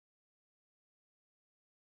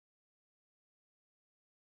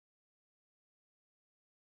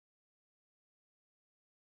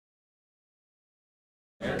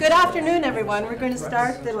Good afternoon, everyone. We're going to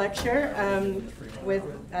start the lecture with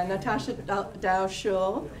Natasha Dow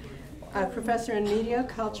Shüll, professor in media,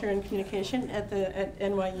 culture, and communication at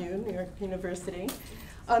NYU, New York University,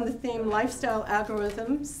 on the theme Lifestyle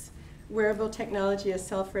Algorithms, Wearable Technology as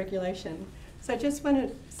Self-Regulation. So I just want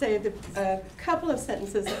to say a couple of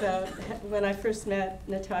sentences about when I first met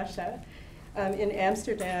Natasha in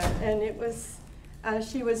Amsterdam, and it was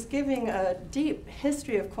she was giving a deep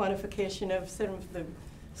history of quantification of some of the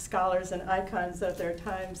scholars and icons of their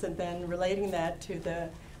times, and then relating that to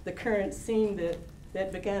the current scene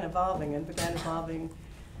that began evolving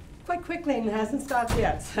quite quickly and hasn't stopped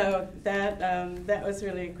yet. So that was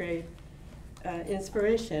really a great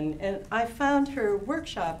inspiration. And I found her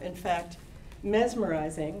workshop, in fact,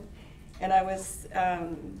 mesmerizing, and I was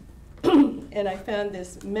and I found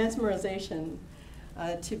this mesmerization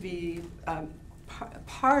to be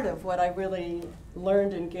part of what I really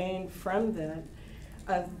learned and gained from that,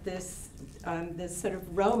 this sort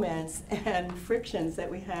of romance and frictions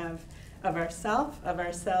that we have of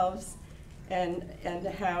ourselves, and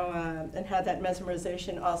how that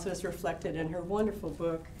mesmerization also is reflected in her wonderful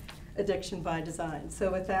book, Addiction by Design.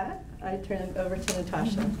 So with that, I turn it over to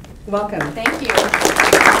Natasha. Welcome. Thank you.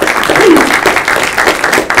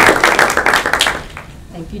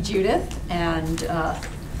 Thank you, Judith, and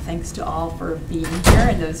thanks to all for being here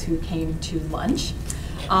and those who came to lunch.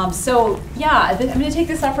 So yeah, I'm going to take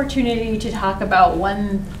this opportunity to talk about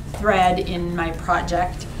one thread in my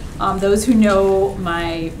project. Those who know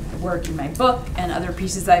my work in my book and other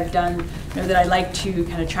pieces I've done know that I like to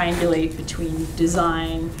kind of triangulate between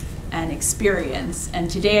design and experience. And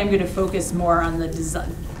today I'm going to focus more on the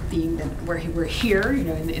design, being where we're here, you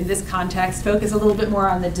know, in this context, focus a little bit more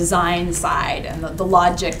on the design side and the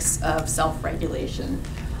logics of self-regulation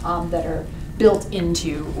that are built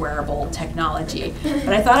into wearable technology. But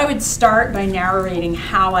I thought I would start by narrating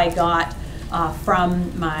how I got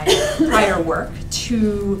from my prior work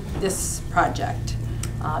to this project,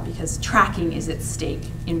 because tracking is at stake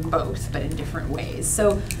in both, but in different ways.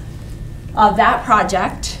 So that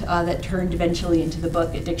project that turned eventually into the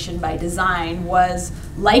book Addiction by Design was,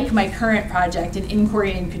 like my current project, an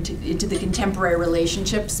inquiry into the contemporary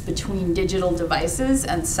relationships between digital devices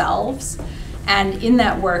and selves. And in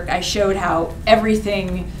that work, I showed how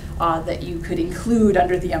everything that you could include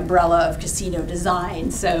under the umbrella of casino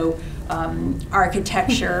design, so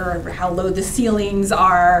architecture, how low the ceilings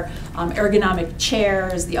are, ergonomic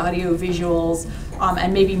chairs, the audio visuals,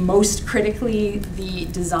 and maybe most critically, the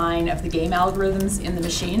design of the game algorithms in the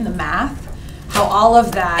machine, the math, how all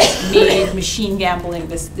of that made machine gambling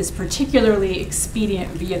this particularly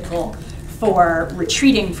expedient vehicle for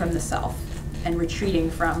retreating from the self and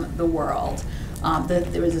retreating from the world.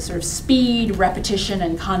 There was a sort of speed, repetition,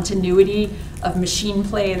 and continuity of machine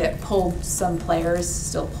play that pulled some players,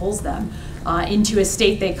 still pulls them, into a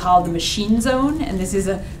state they call the machine zone. And this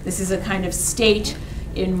is a kind of state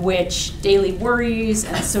in which daily worries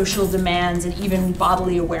and social demands and even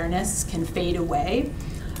bodily awareness can fade away.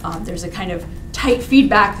 There's a kind of tight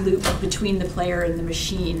feedback loop between the player and the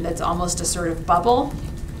machine that's almost a sort of bubble,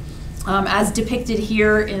 as depicted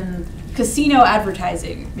here in casino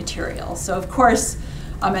advertising material. So of course,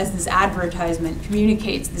 as this advertisement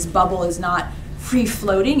communicates, this bubble is not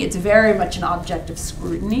free-floating. It's very much an object of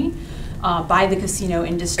scrutiny by the casino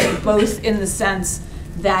industry, both in the sense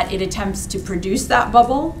that it attempts to produce that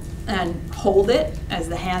bubble and hold it, as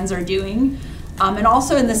the hands are doing, and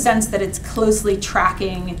also in the sense that it's closely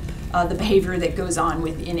tracking the behavior that goes on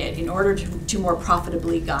within it in order to more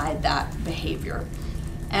profitably guide that behavior.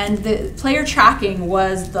 And the player tracking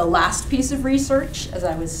was the last piece of research, as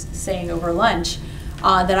I was saying over lunch,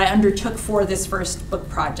 that I undertook for this first book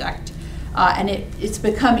project. And it's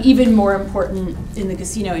become even more important in the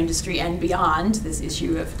casino industry and beyond, this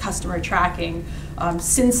issue of customer tracking,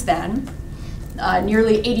 since then.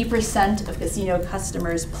 Nearly 80% of casino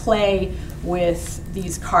customers play with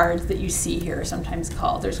these cards that you see here, sometimes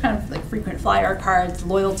called. There's kind of like frequent flyer cards,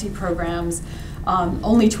 loyalty programs.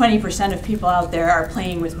 Only 20% of people out there are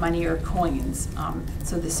playing with money or coins.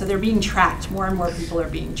 So they're being tracked. More and more people are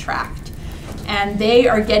being tracked. And they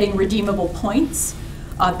are getting redeemable points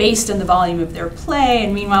based on the volume of their play.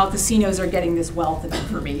 And meanwhile, casinos are getting this wealth of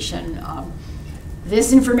information.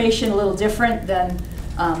 This information a little different than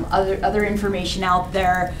other information out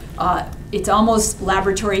there. It's almost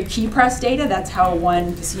laboratory key press data. That's how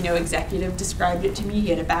one casino executive described it to me. He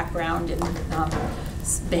had a background in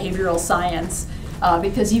behavioral science,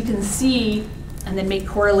 because you can see and then make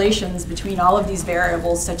correlations between all of these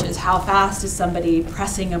variables, such as how fast is somebody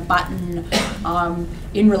pressing a button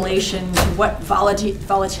in relation to what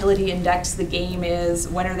volatility index the game is,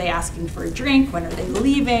 when are they asking for a drink, when are they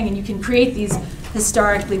leaving, and you can create these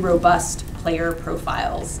historically robust player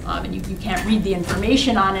profiles. And you can't read the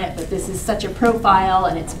information on it, but this is such a profile,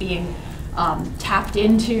 and it's being tapped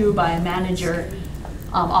into by a manager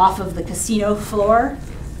off of the casino floor.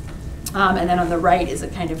 And then on the right is a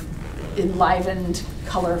kind of enlivened,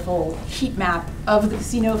 colorful heat map of the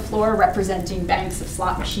casino floor representing banks of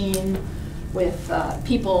slot machine with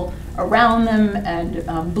people around them,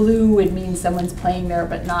 and blue would mean someone's playing there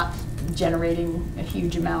but not generating a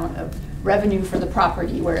huge amount of revenue for the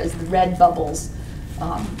property, whereas the red bubbles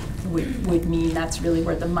would mean that's really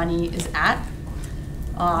where the money is at.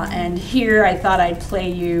 And here I thought I'd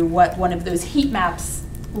play you what one of those heat maps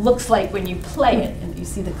looks like when you play it, and you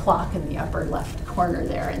see the clock in the upper left corner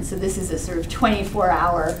there. And so this is a sort of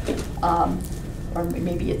 24-hour, or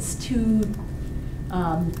maybe it's two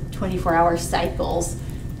 24-hour cycles.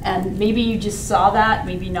 And maybe you just saw that,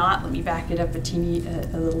 maybe not. Let me back it up a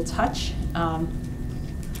little touch.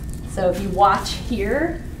 So if you watch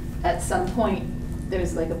here, at some point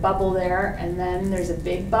there's like a bubble there, and then there's a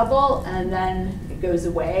big bubble, and then it goes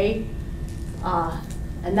away.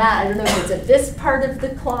 And that, I don't know if it's at this part of the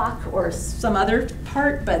clock or some other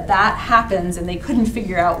part, but that happens, and they couldn't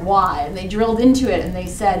figure out why. And they drilled into it, and they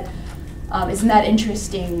said, isn't that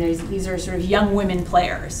interesting? These are sort of young women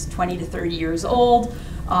players, 20 to 30 years old.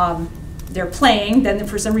 They're playing, then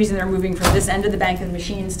for some reason they're moving from this end of the bank of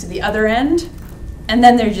machines to the other end, and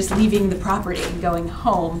then they're just leaving the property and going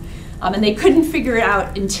home. And they couldn't figure it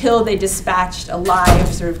out until they dispatched a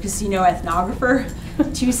live sort of casino ethnographer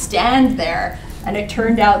to stand there. And it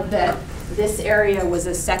turned out that this area was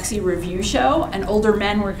a sexy review show, and older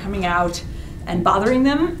men were coming out and bothering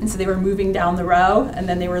them, and so they were moving down the row, and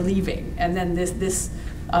then they were leaving. And then this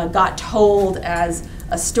got told as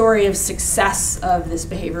a story of success of this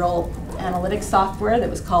behavioral analytics software that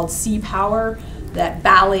was called C-Power, that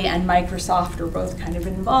Bally and Microsoft are both kind of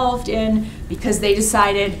involved in, because they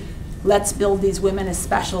decided, let's build these women a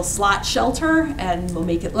special slot shelter, and we'll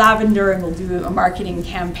make it lavender, and we'll do a marketing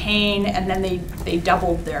campaign, and then they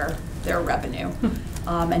doubled their revenue.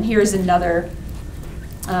 And here's another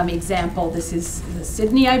example. This is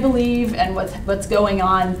Sydney, I believe, and what's going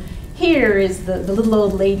on here is the little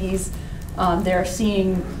old ladies, they're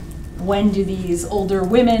seeing when do these older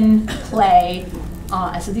women play.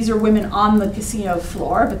 So these are women on the casino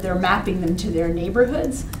floor, but they're mapping them to their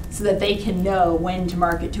neighborhoods so that they can know when to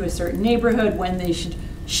market to a certain neighborhood, when they should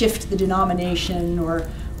shift the denomination, or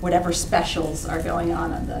whatever specials are going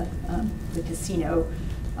on the casino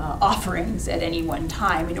offerings at any one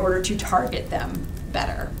time in order to target them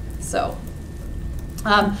better. So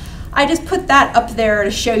I just put that up there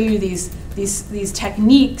to show you these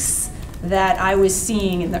techniques that I was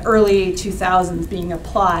seeing in the early 2000s being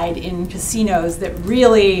applied in casinos that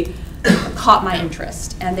really caught my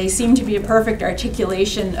interest. And they seem to be a perfect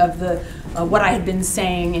articulation of what I had been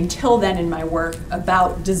saying until then in my work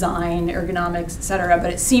about design, ergonomics, et cetera.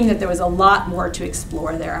 But it seemed that there was a lot more to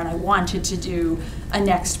explore there, and I wanted to do a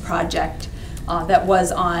next project that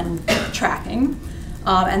was on tracking.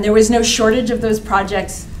 And there was no shortage of those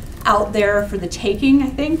projects out there for the taking, I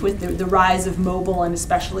think, with the rise of mobile and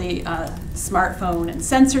especially smartphone and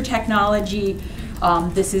sensor technology.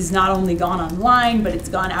 This has not only gone online, but it's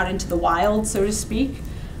gone out into the wild, so to speak.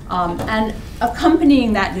 And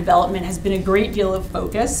accompanying that development has been a great deal of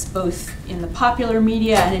focus, both in the popular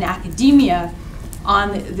media and in academia,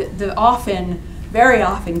 on the very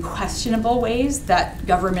often questionable ways that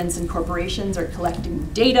governments and corporations are collecting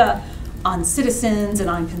data on citizens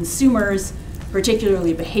and on consumers,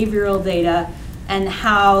 particularly behavioral data, and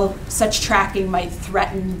how such tracking might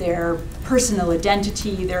threaten their personal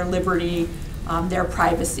identity, their liberty, their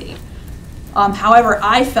privacy. However,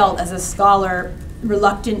 I felt as a scholar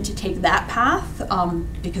reluctant to take that path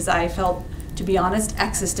because I felt, to be honest,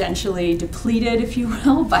 existentially depleted, if you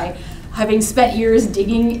will, by having spent years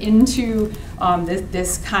digging into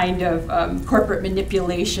this kind of corporate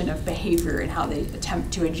manipulation of behavior and how they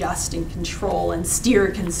attempt to adjust and control and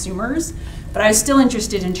steer consumers. But I was still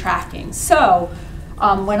interested in tracking. So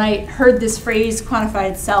when I heard this phrase,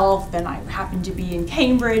 quantified self, and I happened to be in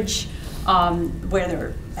Cambridge, where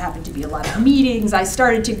there happened to be a lot of meetings, I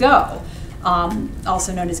started to go.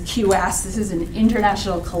 Also known as QS. This is an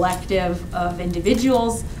international collective of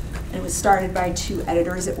individuals, and it was started by two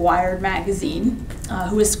editors at Wired magazine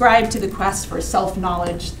who ascribed to the quest for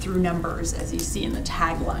self-knowledge through numbers, as you see in the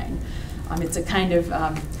tagline. It's a kind of,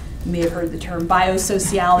 you may have heard the term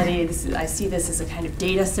biosociality. I see this as a kind of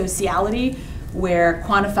data sociality, where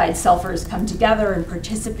quantified selfers come together and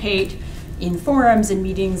participate in forums and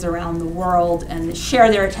meetings around the world and share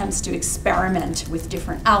their attempts to experiment with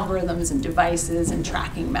different algorithms and devices and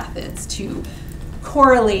tracking methods to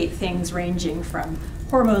correlate things ranging from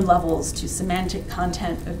hormone levels to semantic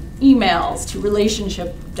content of emails to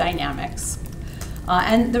relationship dynamics.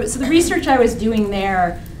 So the research I was doing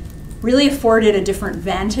there really afforded a different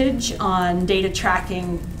vantage on data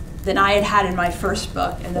tracking than I had had in my first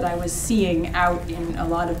book and that I was seeing out in a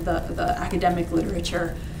lot of the academic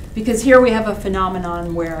literature. Because here we have a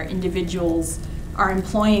phenomenon where individuals are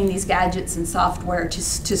employing these gadgets and software to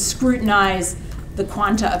scrutinize the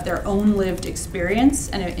quanta of their own lived experience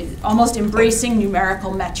and almost embracing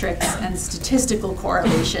numerical metrics and statistical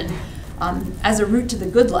correlation as a route to the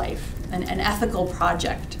good life, an ethical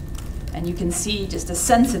project. And you can see just a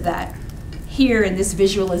sense of that here in this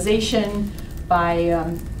visualization by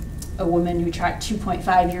a woman who tracked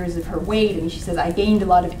 2.5 years of her weight, and she says, I gained a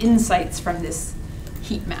lot of insights from this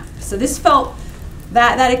heat map. So this felt,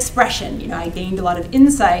 that expression, I gained a lot of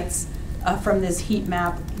insights from this heat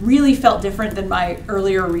map, really felt different than my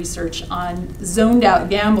earlier research on zoned out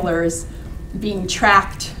gamblers being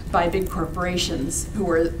tracked by big corporations who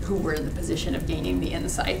were in the position of gaining the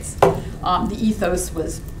insights. The ethos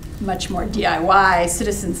was much more DIY,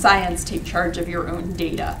 citizen science, take charge of your own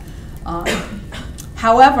data.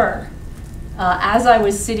 However, as I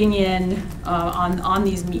was sitting in on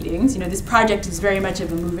these meetings, this project is very much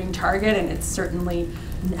of a moving target, and it certainly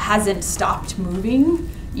hasn't stopped moving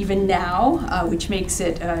even now, which makes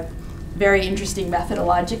it very interesting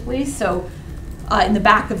methodologically. So in the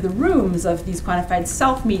back of the rooms of these quantified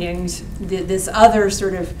self meetings, this other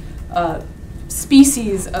sort of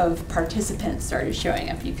species of participants started showing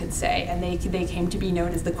up, you could say, and they came to be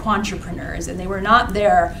known as the quantrepreneurs, and they were not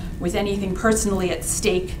there with anything personally at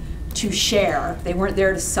stake to share. They weren't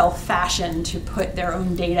there to self-fashion, to put their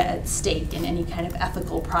own data at stake in any kind of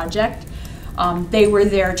ethical project. They were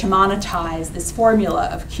there to monetize this formula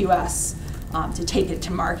of QS, to take it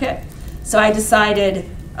to market. So I decided,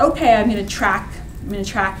 okay, I'm going to track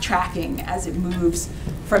tracking as it moves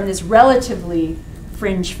from this relatively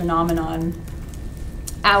fringe phenomenon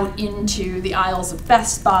out into the aisles of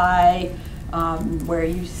Best Buy, where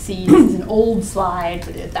you see, this is an old slide,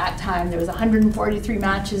 but at that time there was 143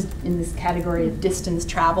 matches in this category of distance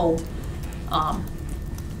traveled.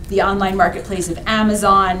 The online marketplace of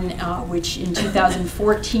Amazon, which in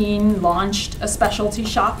 2014 launched a specialty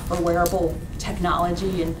shop for wearable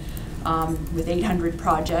technology and with 800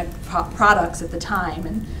 products at the time.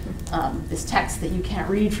 And this text that you can't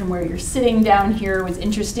read from where you're sitting down here was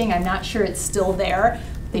interesting. I'm not sure it's still there.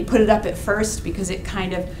 They put it up at first because it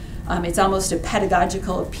kind of, it's almost a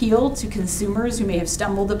pedagogical appeal to consumers who may have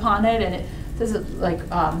stumbled upon it. And it says, like,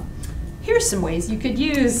 here's some ways you could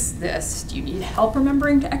use this. Do you need help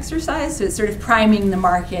remembering to exercise? So it's sort of priming the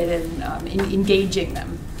market and engaging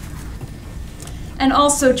them. And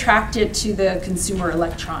also tracked it to the Consumer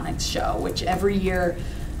Electronics Show, which every year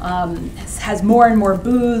has more and more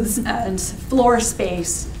booths and floor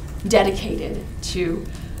space dedicated to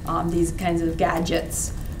these kinds of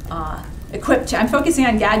gadgets. I'm focusing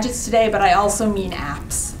on gadgets today, but I also mean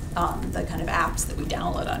apps, the kind of apps that we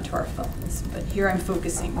download onto our phones. But here I'm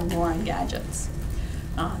focusing more on gadgets.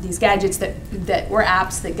 These gadgets that were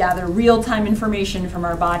apps that gather real-time information from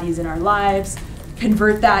our bodies and our lives,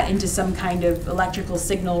 convert that into some kind of electrical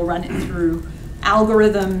signal, run it through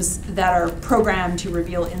algorithms that are programmed to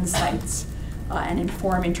reveal insights and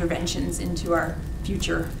inform interventions into our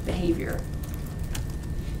future behavior.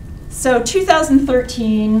 So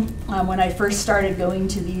 2013, when I first started going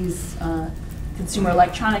to these Consumer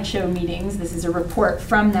Electronics Show meetings, this is a report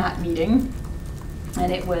from that meeting,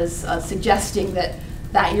 and it was suggesting that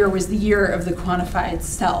that year was the year of the quantified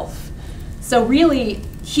self. So really,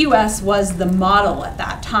 QS was the model at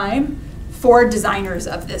that time for designers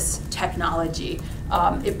of this technology.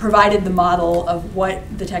 It provided the model of what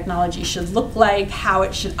the technology should look like, how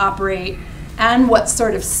it should operate, and what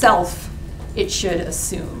sort of self it should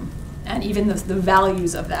assume, and even the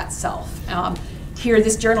values of that self. Here,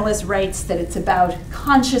 this journalist writes that it's about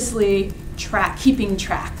consciously keeping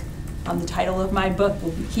track. The title of my book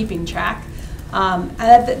will be Keeping Track.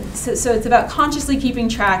 So it's about consciously keeping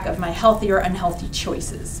track of my healthy or unhealthy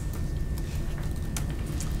choices.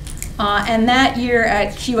 And that year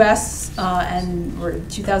at QS, or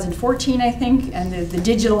 2014, I think, and the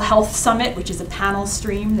Digital Health Summit, which is a panel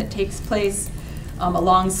stream that takes place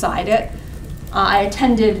alongside it, I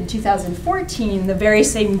attended in 2014, the very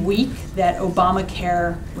same week that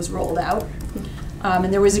Obamacare was rolled out.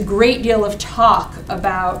 And there was a great deal of talk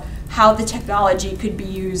about how the technology could be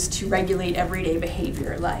used to regulate everyday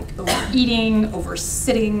behavior, like overeating,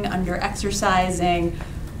 over-sitting, under-exercising,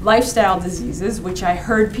 lifestyle diseases, which I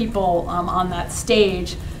heard people on that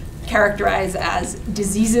stage characterize as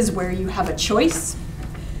diseases where you have a choice.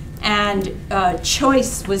 And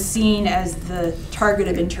choice was seen as the target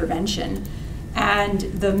of intervention. And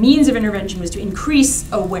the means of intervention was to increase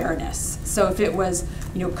awareness. So if it was,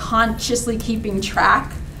 consciously keeping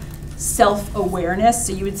track, self-awareness,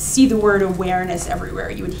 so you would see the word awareness everywhere.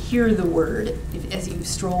 You would hear the word as you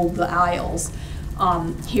strolled the aisles.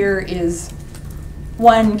 Here is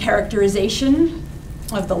one characterization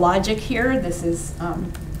of the logic here. This is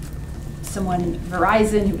someone in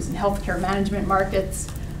Verizon who was in healthcare management markets.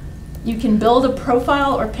 You can build a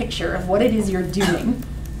profile or picture of what it is you're doing.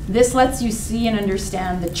 This lets you see and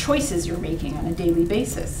understand the choices you're making on a daily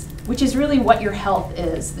basis, which is really what your health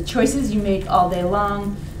is. The choices you make all day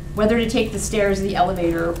long, whether to take the stairs or the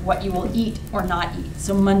elevator, what you will eat or not eat.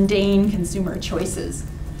 So mundane consumer choices.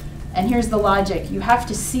 And here's the logic. You have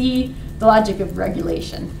to see the logic of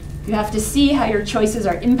regulation. You have to see how your choices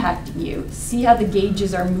are impacting you, see how the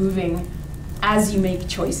gauges are moving as you make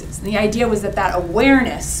choices. And the idea was that that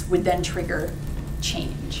awareness would then trigger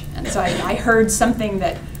change. And so I heard something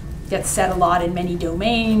that gets said a lot in many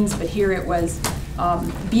domains, but here it was,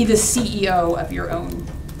 be the CEO of your own,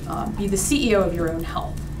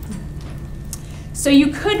 health. So you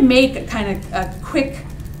could make a kind of a quick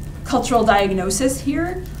cultural diagnosis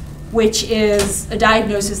here, which is a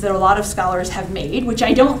diagnosis that a lot of scholars have made, which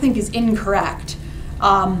I don't think is incorrect,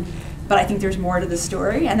 but I think there's more to the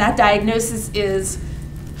story. And that diagnosis is,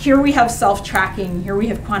 here we have self-tracking, here we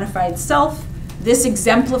have quantified self. This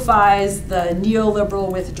exemplifies the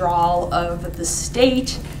neoliberal withdrawal of the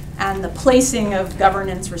state and the placing of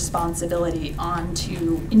governance responsibility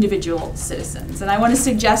onto individual citizens. And I want to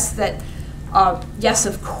suggest that, yes,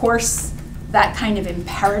 of course, that kind of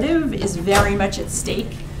imperative is very much at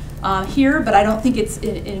stake here, but I don't think it's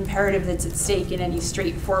an imperative that's at stake in any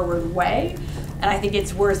straightforward way. And I think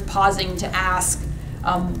it's worth pausing to ask,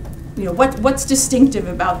 what's distinctive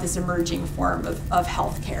about this emerging form of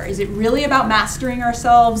healthcare? Is it really about mastering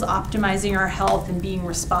ourselves, optimizing our health, and being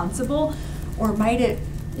responsible? Or might it,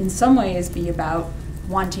 in some ways, be about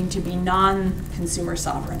wanting to be non-consumer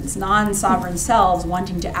sovereigns, non-sovereign selves,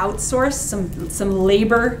 wanting to outsource some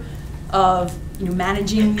labor of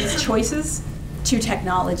managing these choices to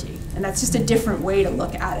technology? And that's just a different way to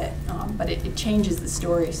look at it, but it changes the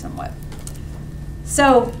story somewhat.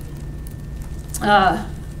 So,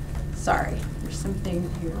 sorry, there's something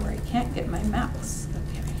here where I can't get my mouse.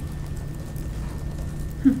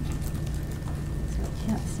 Okay. So I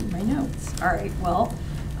can't see my notes. All right, well,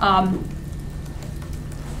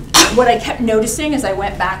 what I kept noticing as I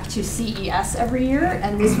went back to CES every year,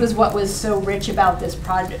 and this was what was so rich about this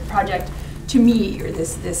project to me, or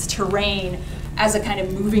this terrain as a kind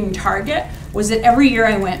of moving target, was that every year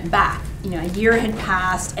I went back. A year had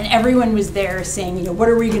passed, and everyone was there saying, what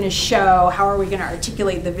are we going to show? How are we going to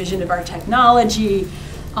articulate the vision of our technology?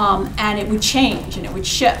 And it would change and it would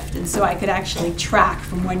shift. And so I could actually track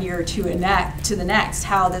from one year to the next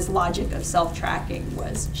how this logic of self-tracking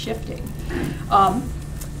was shifting.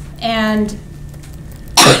 And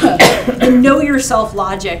the know yourself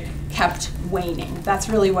logic kept waning. That's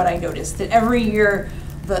really what I noticed, that every year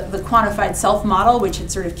the quantified self model, which had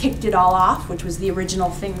sort of kicked it all off, which was the original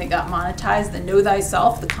thing that got monetized, the know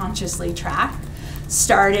thyself, the consciously track,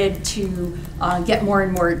 started to get more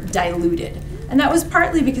and more diluted. And that was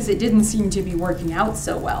partly because it didn't seem to be working out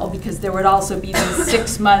so well, because there would also be these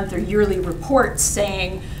 6-month or yearly reports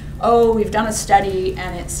saying, oh, we've done a study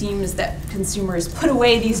and it seems that consumers put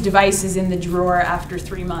away these devices in the drawer after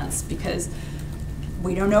 3 months because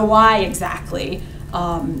we don't know why exactly.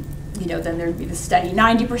 Then there'd be the study.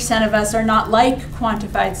 90% of us are not like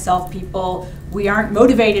quantified self people. We aren't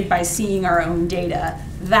motivated by seeing our own data.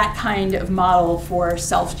 That kind of model for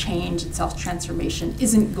self-change and self-transformation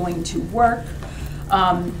isn't going to work.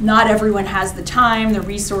 Not everyone has the time, the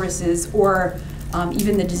resources, or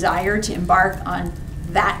even the desire to embark on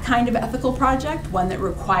that kind of ethical project, one that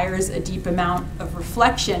requires a deep amount of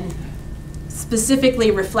reflection,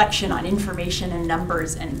 specifically reflection on information and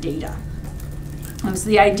numbers and data. So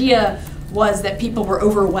the idea was that people were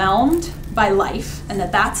overwhelmed by life, and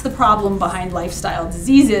that's the problem behind lifestyle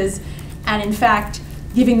diseases. And in fact,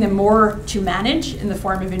 giving them more to manage in the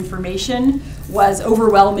form of information was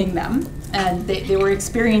overwhelming them. And they were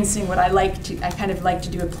experiencing what I kind of like to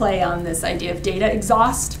do a play on this idea of data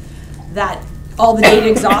exhaust, that all the data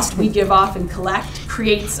exhaust we give off and collect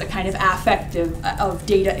creates a kind of affect of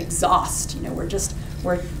data exhaust.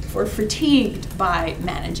 We're fatigued by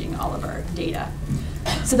managing all of our data.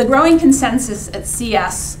 So the growing consensus at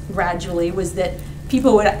CS gradually was that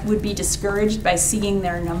people would be discouraged by seeing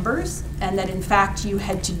their numbers, and that in fact you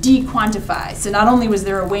had to de-quantify. So not only was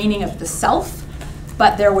there a waning of the self,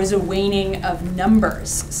 but there was a waning of numbers.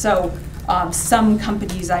 So some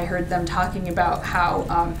companies, I heard them talking about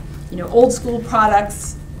how old school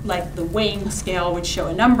products like the weighing scale would show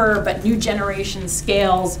a number, but new generation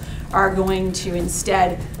scales are going to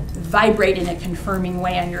instead vibrate in a confirming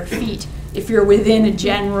way on your feet if you're within a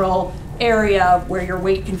general area where your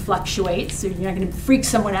weight can fluctuate. So you're not going to freak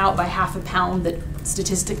someone out by half a pound that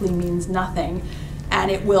statistically means nothing, and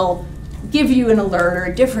it will give you an alert or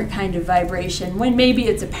a different kind of vibration when maybe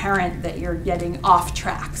it's apparent that you're getting off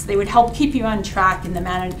track. So they would help keep you on track in the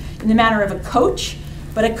manner of a coach,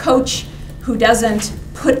 but a coach who doesn't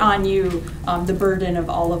put on you the burden of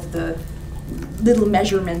all of the little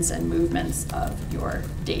measurements and movements of your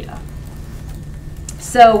data.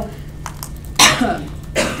 So,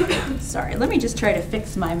 sorry, let me just try to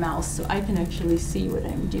fix my mouse so I can actually see what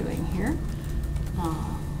I'm doing here.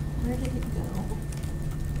 Where did it go?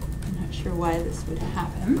 I'm not sure why this would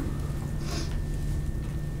happen.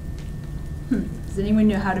 Does anyone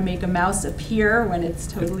know how to make a mouse appear when it's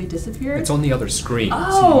totally disappeared? It's on the other screen.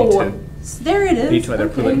 Oh, so so there it is. you need to either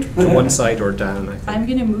pull it to one side or down, I think. I'm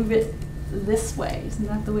going to move it this way. Isn't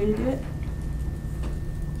that the way to do it?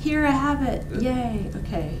 Here I have it. Yay.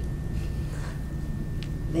 Okay.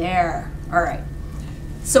 There. All right.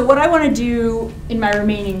 So what I want to do in my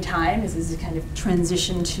remaining time is kind of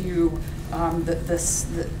transition to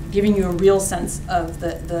giving you a real sense of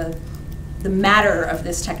the matter of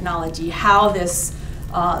this technology, how this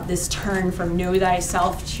turn from know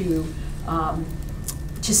thyself to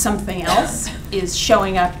something else is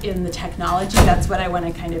showing up in the technology. That's what I want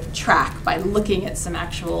to kind of track by looking at some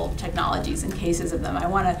actual technologies and cases of them. I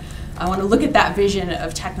want to look at that vision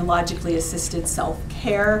of technologically assisted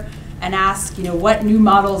self-care and ask, what new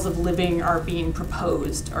models of living are being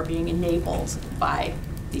proposed, are being enabled by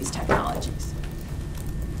these technologies.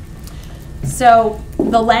 So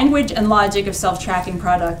the language and logic of self-tracking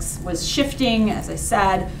products was shifting, as I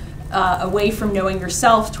said, away from knowing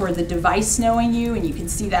yourself toward the device knowing you, and you can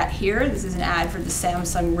see that here. This is an ad for the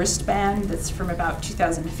Samsung wristband that's from about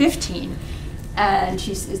 2015. And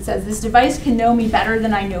it says, this device can know me better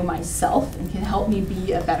than I know myself and can help me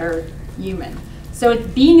be a better human. So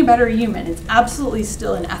being a better human, it's absolutely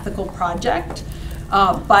still an ethical project,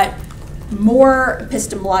 but more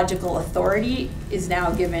epistemological authority is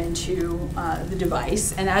now given to the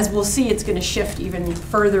device. And as we'll see, it's going to shift even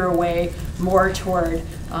further away, more toward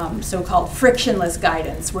so-called frictionless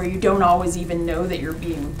guidance, where you don't always even know that you're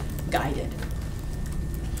being guided.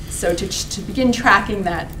 So to begin tracking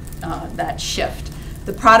that shift,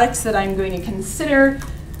 the products that I'm going to consider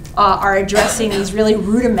are addressing these really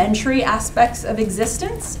rudimentary aspects of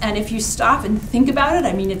existence. And if you stop and think about it,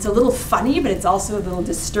 I mean, it's a little funny, but it's also a little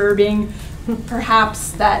disturbing,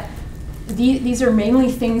 perhaps, that these are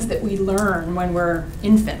mainly things that we learn when we're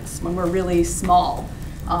infants, when we're really small.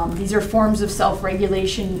 These are forms of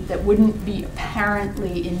self-regulation that wouldn't be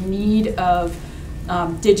apparently in need of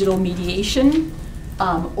digital mediation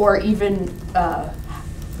or even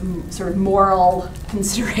sort of moral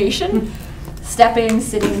consideration. Stepping,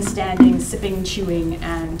 sitting, standing, sipping, chewing,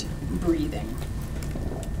 and breathing.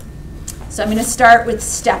 So I'm going to start with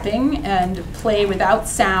stepping and play without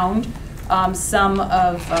sound some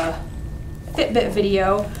of Fitbit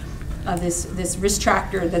video of this wrist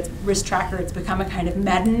tracker. It's become a kind of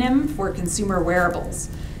metonym for consumer wearables.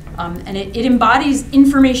 And it embodies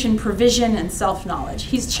information provision and self-knowledge.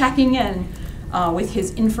 He's checking in with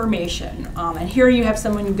his information. And here you have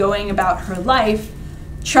someone going about her life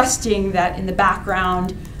trusting that in the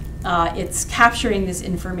background it's capturing this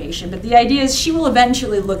information. But the idea is she will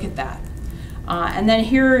eventually look at that. And then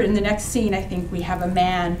here in the next scene, I think we have a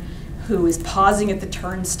man who is pausing at the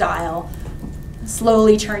turnstile,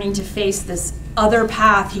 slowly turning to face this other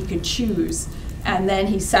path he could choose. And then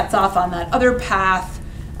he sets off on that other path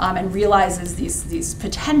and realizes these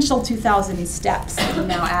potential 2,000 steps that he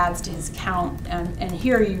now adds to his count. And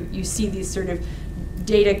here you see these sort of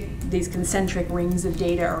data, these concentric rings of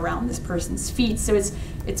data around this person's feet. So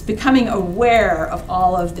it's becoming aware of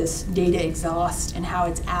all of this data exhaust and how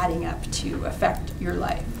it's adding up to affect your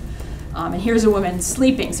life. And here's a woman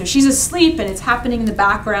sleeping. So she's asleep and it's happening in the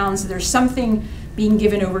background, so there's something being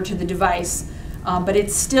given over to the device, but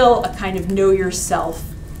it's still a kind of know yourself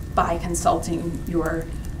by consulting your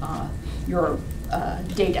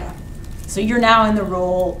data. So you're now in the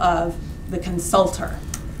role of the consultor.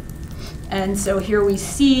 And so here we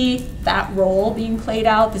see that role being played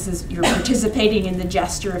out. You're participating in the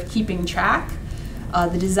gesture of keeping track.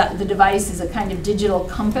 The device is a kind of digital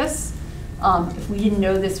compass. If we didn't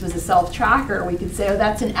know this was a self-tracker, we could say, oh,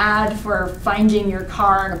 that's an ad for finding your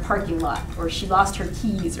car in a parking lot, or she lost her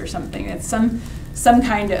keys or something. It's some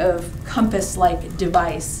kind of compass-like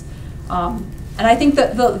device. And I think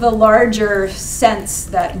that the larger sense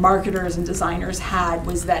that marketers and designers had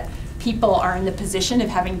was that people are in the position of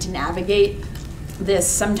having to navigate this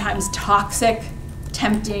sometimes toxic,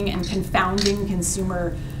 tempting, and confounding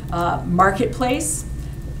consumer marketplace,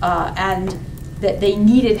 and that they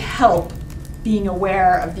needed help being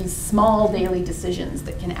aware of these small daily decisions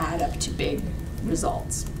that can add up to big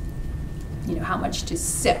results. You know, how much to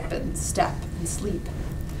sip and step and sleep.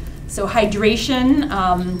 So hydration,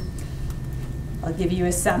 I'll give you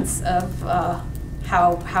a sense of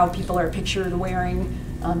how people are pictured wearing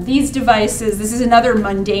these devices. This is another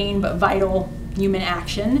mundane but vital human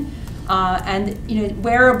action. And you know,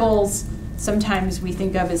 wearables, sometimes we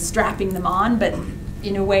think of as strapping them on, but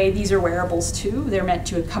in a way, these are wearables too. They're meant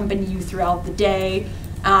to accompany you throughout the day.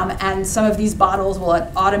 And some of these bottles will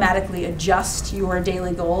automatically adjust your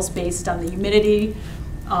daily goals based on the humidity,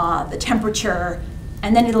 the temperature,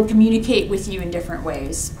 and then it'll communicate with you in different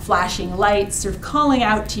ways, flashing lights, sort of calling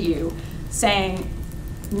out to you, saying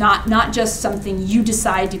not just something you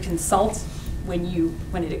decide to consult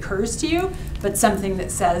when it occurs to you, but something that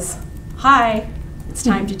says, hi, it's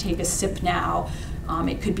time to take a sip now.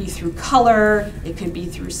 It could be through color, it could be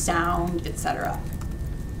through sound, etc.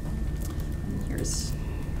 Here's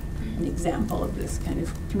an example of this kind of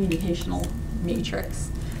communicational matrix.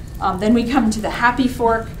 Then we come to the Happy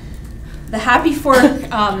Fork. The Happy Fork,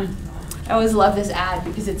 I always love this ad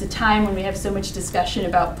because it's a time when we have so much discussion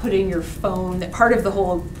about putting your phone, that part of the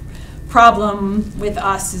whole problem with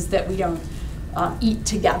us is that we don't eat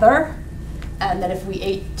together. And that if we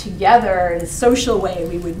ate together in a social way,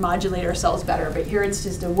 we would modulate ourselves better. But here it's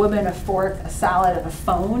just a woman, a fork, a salad, and a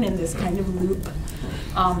phone in this kind of loop.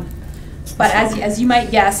 But as you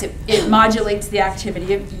might guess, it modulates the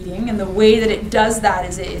activity of eating. And the way that it does that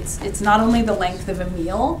is it's not only the length of a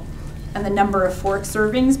meal and the number of fork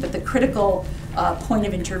servings, but the critical point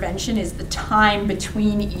of intervention is the time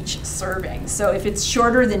between each serving. So if it's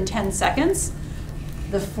shorter than 10 seconds,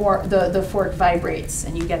 the fork vibrates,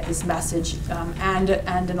 and you get this message and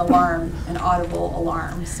an alarm, an audible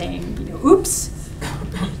alarm saying, you know, oops,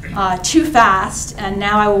 too fast. And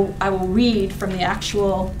now I will read from the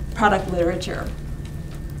actual product literature.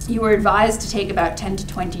 You are advised to take about 10 to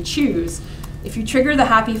 20 chews. If you trigger the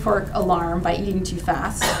Happy Fork alarm by eating too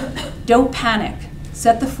fast, don't panic.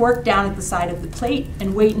 Set the fork down at the side of the plate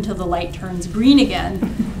and wait until the light turns green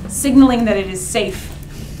again, signaling that it is safe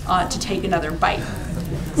to take another bite.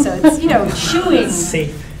 So it's, you know, chewing.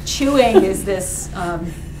 Safe. Chewing is this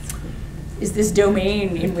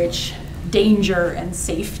domain in which danger and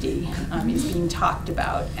safety is being talked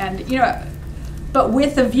about, and you know, but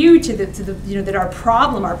with a view to the you know, that our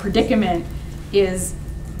problem, our predicament, is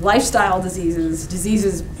lifestyle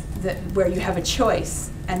diseases where you have a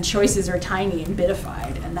choice, and choices are tiny and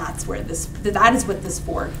bitified, and that is what this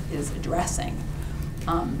fork is addressing.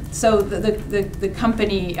 So the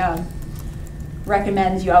company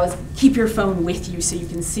recommends you always keep your phone with you so you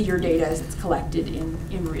can see your data as it's collected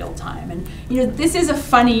in real time. And you know, this is a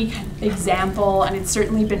funny example, and it's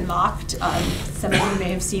certainly been mocked. Some of you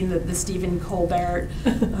may have seen the Stephen Colbert,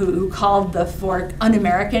 who called the fork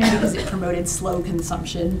un-American because it promoted slow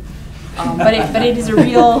consumption. But it is a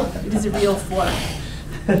real fork.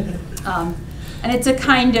 And it's a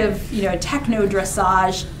kind of, you know, techno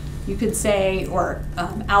dressage, you could say, or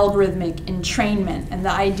algorithmic entrainment. And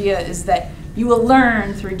the idea is that you will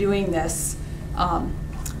learn through doing this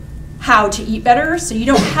how to eat better, so you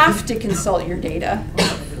don't have to consult your data.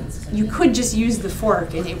 You could just use the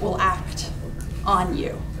fork and it will act on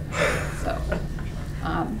you. So,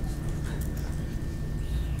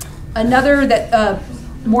 another that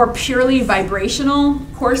more purely vibrational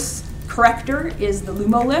course corrector is the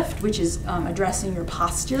LumoLift, which is addressing your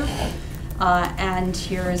posture. And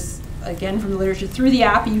here's, again, from the literature, through the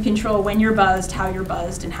app, you control when you're buzzed, how you're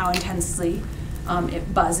buzzed, and how intensely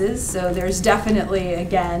it buzzes. So there's definitely,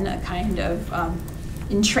 again, a kind of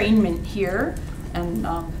entrainment here. And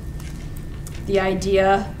the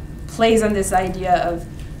idea plays on this idea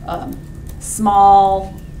of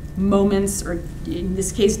small moments, or in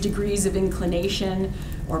this case, degrees of inclination,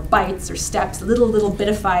 or bites, or steps, little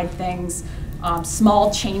bitified things.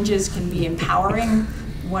 Small changes can be empowering,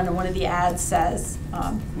 one of the ads says.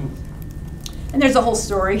 And there's a whole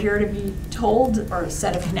story here to be told, or a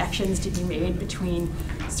set of connections to be made between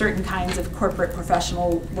certain kinds of corporate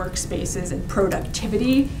professional workspaces and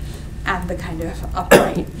productivity and the kind of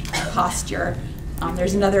upright posture.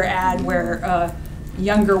 There's another ad where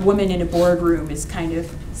younger woman in a boardroom is kind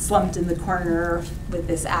of slumped in the corner with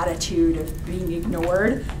this attitude of being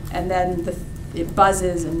ignored, and then it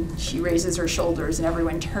buzzes and she raises her shoulders and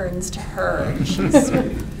everyone turns to her, and she's sort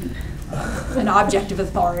of an object of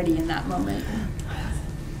authority in that moment.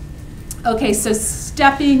 Okay, so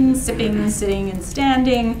stepping, sipping, sitting, and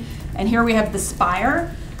standing, and here we have the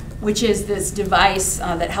Spire, which is this device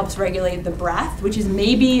that helps regulate the breath, which is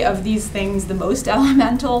maybe of these things the most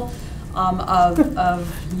elemental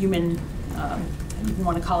of human, you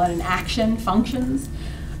want to call it an action, functions.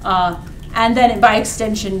 And then by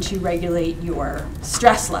extension to regulate your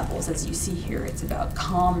stress levels. As you see here, it's about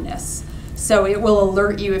calmness. So it will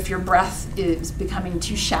alert you if your breath is becoming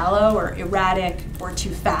too shallow or erratic or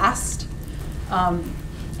too fast.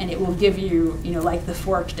 And it will give you, like the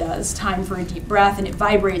fork does, time for a deep breath, and it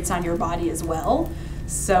vibrates on your body as well.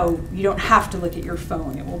 So you don't have to look at your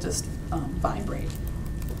phone, it will just vibrate.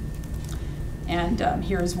 And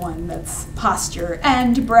here's one that's posture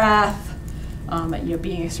and breath,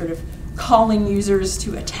 being sort of calling users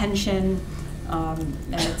to attention. And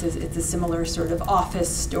it's a similar sort of office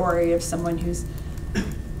story of someone who's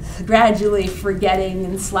gradually forgetting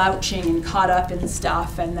and slouching and caught up in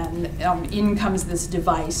stuff, and then in comes this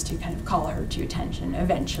device to kind of call her to attention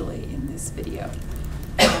eventually in this video.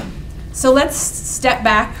 So let's step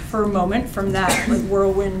back for a moment from that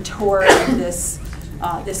whirlwind tour of this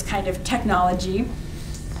kind of technology.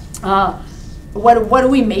 What do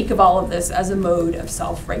we make of all of this as a mode of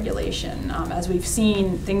self-regulation? As we've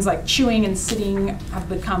seen, things like chewing and sitting have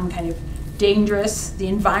become kind of dangerous. The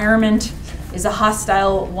environment is a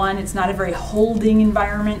hostile one. It's not a very holding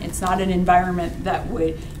environment. It's not an environment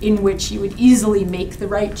in which you would easily make the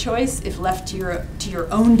right choice if left to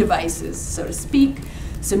your own devices, so to speak.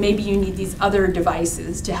 So maybe you need these other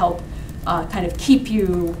devices to help kind of keep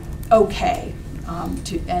you okay,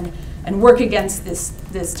 and work against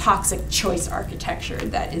this toxic choice architecture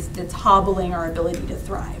that's hobbling our ability to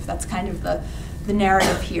thrive. That's kind of the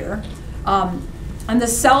narrative here. And the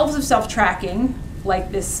selves of self-tracking,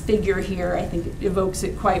 like this figure here, I think it evokes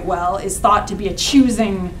it quite well, is thought to be a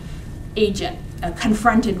choosing agent,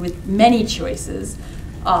 confronted with many choices,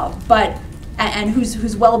 and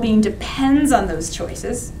whose well-being depends on those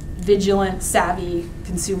choices. Vigilant, savvy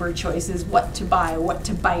consumer choices, what to buy, what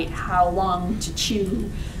to bite, how long to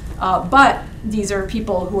chew. But these are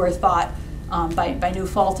people who are thought, by no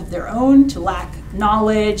fault of their own, to lack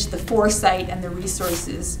knowledge, the foresight, and the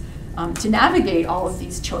resources to navigate all of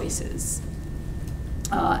these choices.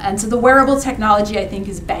 And so the wearable technology, I think,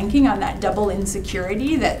 is banking on that double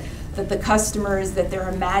insecurity that the customers that they're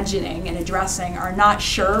imagining and addressing are not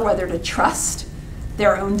sure whether to trust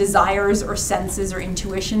their own desires or senses or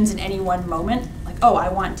intuitions in any one moment. Like, oh, I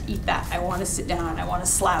want to eat that, I want to sit down, I want to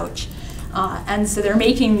slouch. And so they're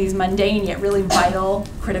making these mundane yet really vital,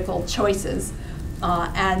 critical choices.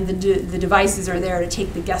 And the devices are there to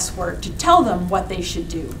take the guesswork, to tell them what they should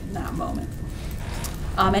do in that moment.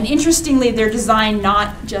 And interestingly, they're designed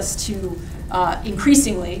not just to,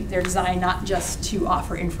 increasingly, they're designed not just to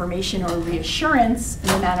offer information or reassurance in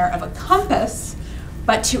the manner of a compass,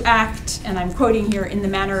 but to act, and I'm quoting here, in the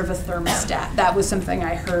manner of a thermostat. That was something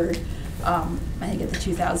I heard, I think at the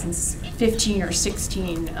 2015 or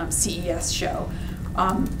 16 CES show.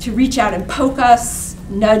 To reach out and poke us,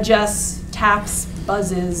 nudge us, taps,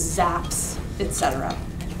 buzzes, zaps, etc.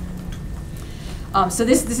 So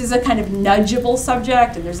this is a kind of nudgeable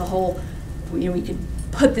subject, and there's a whole, we could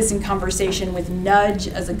put this in conversation with nudge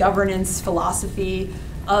as a governance philosophy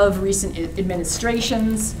of recent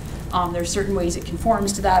administrations. There are certain ways it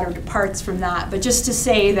conforms to that or departs from that, but just to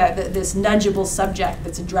say that this nudgeable subject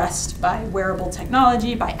that's addressed by wearable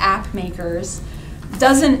technology, by app makers,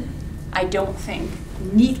 doesn't, I don't think,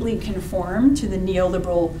 neatly conform to the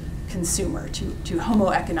neoliberal consumer, to Homo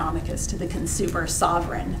economicus, to the consumer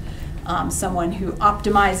sovereign, someone who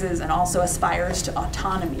optimizes and also aspires to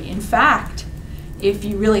autonomy. In fact, if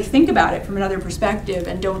you really think about it from another perspective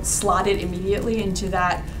and don't slot it immediately into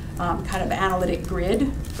that kind of analytic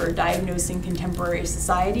grid for diagnosing contemporary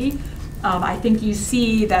society, I think you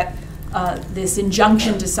see that this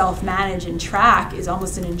injunction to self-manage and track is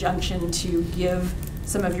almost an injunction to give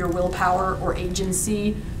some of your willpower or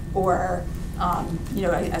agency or,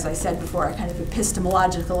 as I said before, a kind of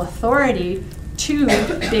epistemological authority to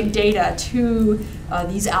big data, to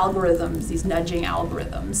these algorithms, these nudging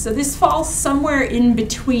algorithms. So this falls somewhere in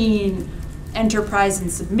between enterprise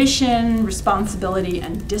and submission, responsibility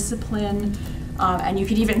and discipline, and you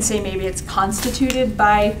could even say maybe it's constituted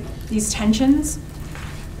by these tensions.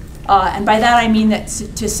 And by that I mean that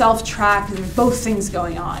to self-track, there's both things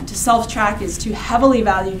going on. To self-track is to heavily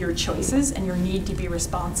value your choices and your need to be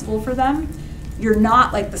responsible for them. you're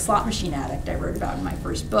not like the slot machine addict I wrote about in my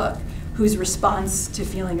first book, whose response to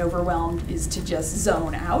feeling overwhelmed is to just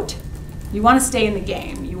zone out. You want to stay in the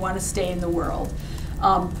game. You want to stay in the world.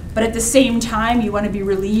 But at the same time, you want to be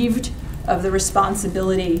relieved of the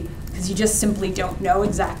responsibility because you just simply don't know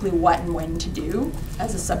exactly what and when to do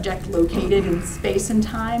as a subject located in space and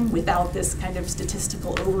time without this kind of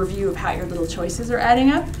statistical overview of how your little choices are adding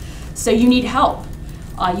up. So you need help.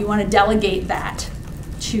 You want to delegate that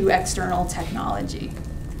to external technology.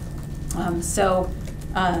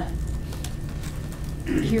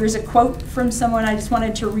 Here's a quote from someone I just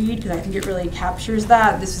wanted to read because I think it really captures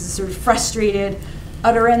that. This is a sort of frustrated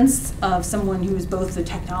utterance of someone who is both a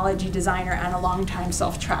technology designer and a longtime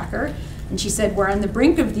self-tracker. And she said, "We're on the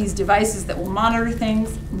brink of these devices that will monitor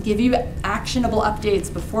things and give you actionable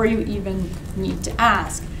updates before you even need to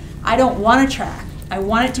ask. I don't want to track. I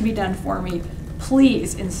want it to be done for me.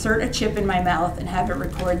 Please insert a chip in my mouth and have it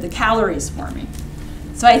record the calories for me."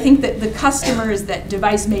 So I think that the customers that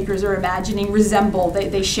device makers are imagining resemble,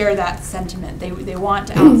 they share that sentiment. They want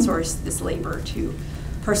to outsource this labor to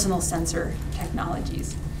personal sensor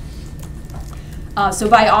technologies. So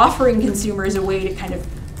by offering consumers a way to kind of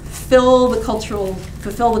fulfill the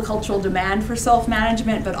cultural demand for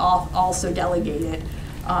self-management, but also delegate it,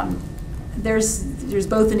 there's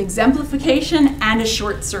both an exemplification and a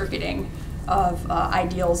short-circuiting of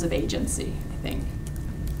ideals of agency, I think.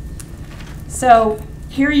 So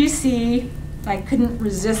here you see, I couldn't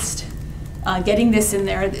resist getting this in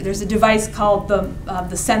there. There's a device called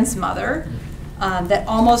the Sense Mother that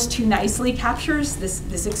almost too nicely captures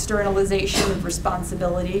this externalization of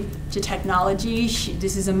responsibility to technology.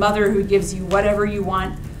 This is a mother who gives you whatever you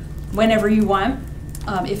want, whenever you want.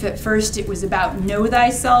 If at first it was about know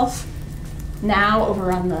thyself, now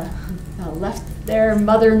over on the left there,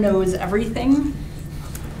 mother knows everything.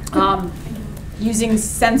 Using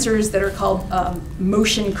sensors that are called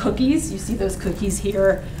motion cookies. You see those cookies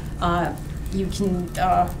here. You can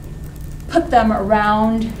put them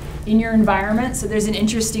around in your environment. So there's an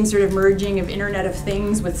interesting sort of merging of Internet of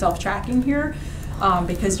Things with self-tracking here,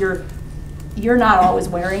 because you're not always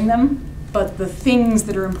wearing them, but the things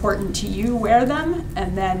that are important to you wear them,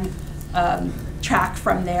 and then track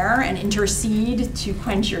from there and intercede to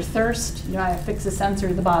quench your thirst. You know, I fix a sensor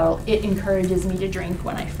to the bottle. It encourages me to drink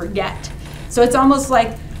when I forget. So it's almost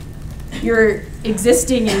like you're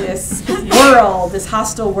existing in this world, this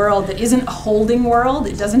hostile world that isn't a holding world.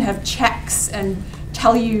 It doesn't have checks and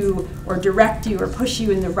tell you or direct you or push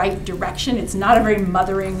you in the right direction. It's not a very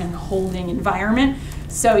mothering and holding environment.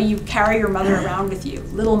 So you carry your mother around with you,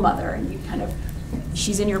 little mother, and you kind of,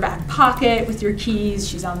 she's in your back pocket with your keys,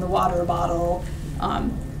 she's on the water bottle.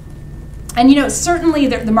 And you know, certainly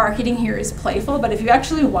the marketing here is playful, but if you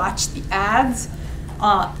actually watch the ads,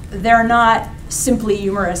 they're not simply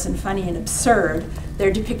humorous and funny and absurd.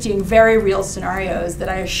 They're depicting very real scenarios that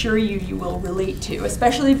I assure you will relate to,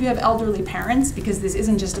 especially if you have elderly parents, because this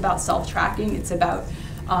isn't just about self-tracking, it's about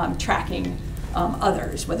tracking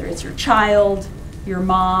others, whether it's your child, your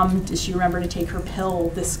mom, does she remember to take her pill,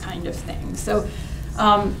 this kind of thing. So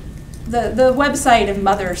the website of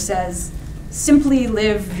Mother says, simply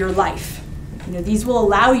live your life. You know, these will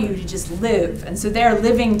allow you to just live. And so there,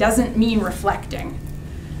 living doesn't mean reflecting.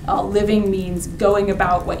 Living means going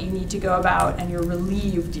about what you need to go about, and you're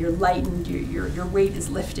relieved, you're lightened, your weight is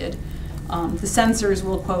lifted. The sensors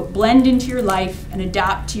will, quote, blend into your life and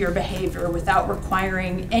adapt to your behavior without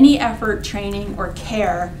requiring any effort, training, or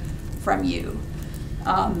care from you.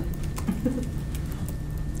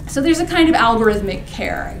 So there's a kind of algorithmic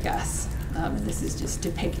care, I guess. This is just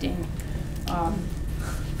depicting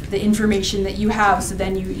the information that you have, so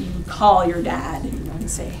then you call your dad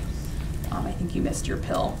and say, I think you missed your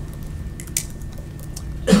pill.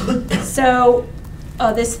 So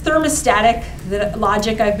this thermostatic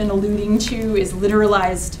logic I've been alluding to is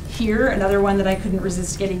literalized here, another one that I couldn't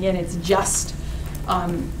resist getting in. It's just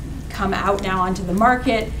come out now onto the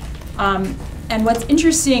market. And what's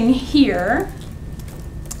interesting here,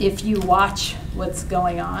 if you watch what's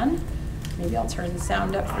going on, maybe I'll turn the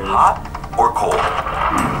sound up for you. Hot or cold?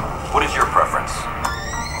 What is your preference?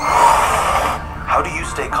 How do you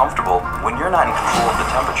stay comfortable when you're not in control of the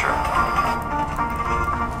temperature?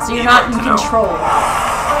 So you're not in control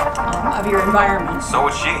of your environment. So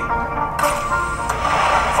is she.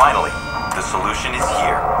 Finally, the solution is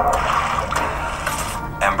here.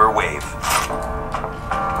 Ember Wave.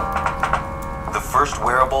 The first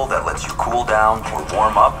wearable that lets you cool down or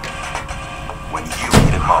warm up when you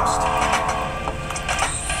need it most.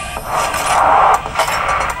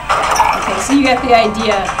 Okay, so you get the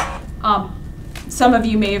idea. Some of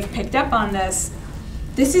you may have picked up on this.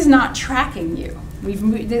 This is not tracking you.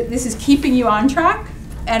 this is keeping you on track,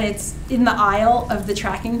 and it's in the aisle of the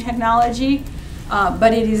tracking technology,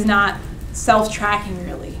 but it is not self-tracking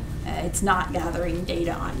really. It's not gathering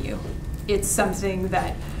data on you. It's something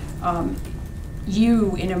that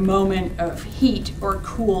you, in a moment of heat or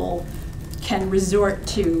cool, can resort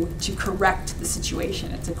to correct the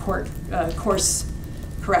situation. It's a course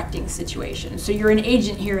correcting situation. So you're an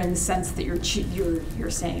agent here in the sense that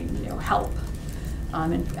you're saying, you know, help,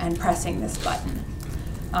 and pressing this button.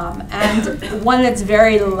 And one that's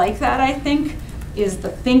very like that, I think, is the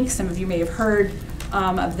Think. Some of you may have heard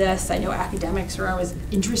of this. I know academics are always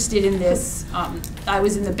interested in this. I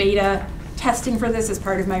was in the beta testing for this as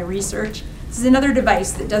part of my research. This is another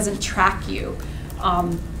device that doesn't track you.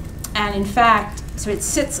 And in fact, so it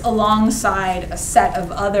sits alongside a set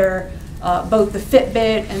of other, both the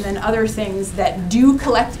Fitbit and then other things that do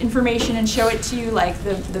collect information and show it to you, like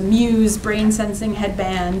the Muse brain sensing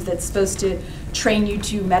headband that's supposed to train you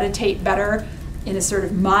to meditate better in a sort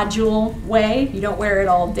of module way. You don't wear it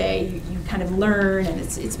all day, you kind of learn, and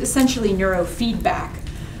it's essentially neurofeedback.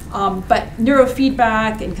 But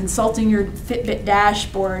neurofeedback and consulting your Fitbit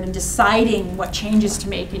dashboard and deciding what changes to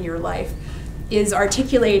make in your life is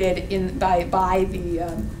articulated by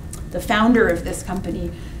the founder of this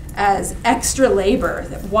company as extra labor.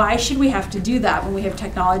 That why should we have to do that when we have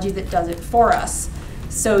technology that does it for us?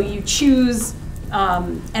 So you choose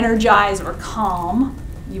Energize or Calm,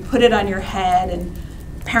 you put it on your head, and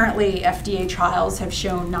apparently FDA trials have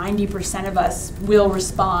shown 90% of us will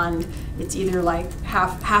respond. It's either like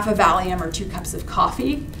half a Valium or 2 cups of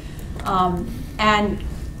coffee. And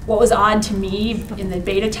what was odd to me in the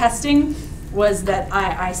beta testing was that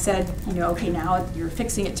I said, you know, okay, now you're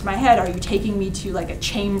fixing it to my head. Are you taking me to like a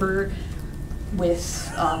chamber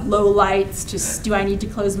with low lights? Do I need to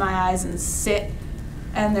close my eyes and sit?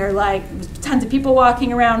 And they're like, tons of people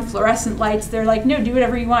walking around, fluorescent lights. They're like, no, do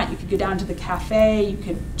whatever you want. You could go down to the cafe, you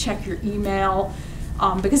could check your email,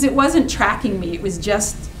 because it wasn't tracking me. It was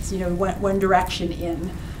just, you know, one direction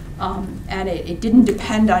in. And it didn't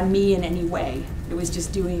depend on me in any way. It was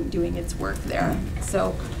just doing its work there.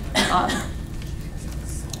 So,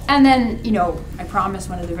 and then, you know, I promise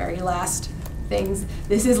one of the very last things,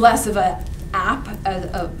 this is less of an app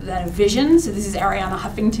than a vision. So this is Arianna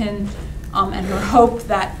Huffington and her hope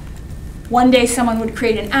that one day someone would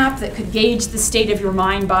create an app that could gauge the state of your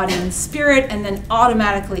mind, body, and spirit, and then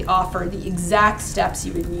automatically offer the exact steps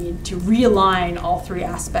you would need to realign all 3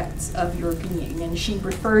 aspects of your being. And she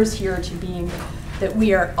refers here to being that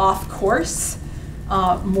we are off course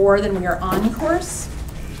more than we are on course,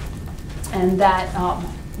 and that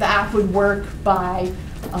the app would work by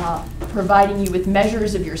providing you with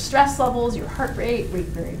measures of your stress levels, your heart rate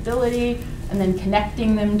variability, and then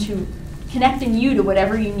connecting you to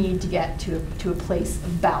whatever you need to get to a place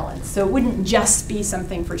of balance. So it wouldn't just be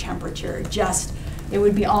something for temperature, it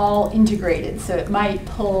would be all integrated. So it might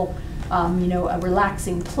pull you know, a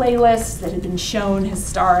relaxing playlist that had been shown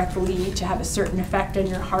historically to have a certain effect on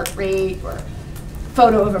your heart rate, or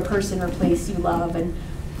photo of a person or place you love. And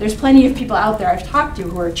there's plenty of people out there I've talked to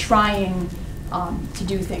who are trying to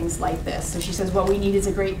do things like this. So she says, what we need is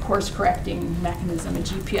a great course-correcting mechanism, a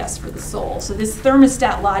GPS for the soul. So this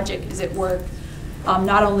thermostat logic is at work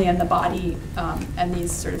not only on the body and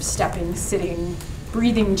these sort of stepping, sitting,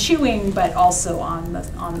 breathing, chewing, but also on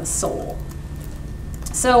the soul.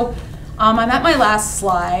 So I'm at my last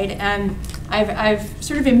slide, and I've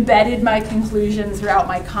sort of embedded my conclusion throughout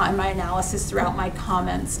my analysis throughout my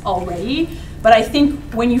comments already. But I think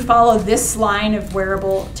when you follow this line of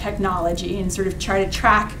wearable technology and sort of try to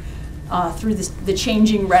track through the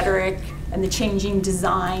changing rhetoric and the changing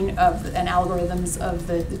design of and algorithms of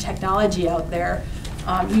the technology out there,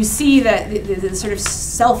 you see that the sort of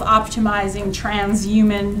self-optimizing,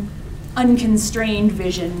 transhuman, unconstrained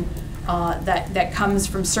vision that comes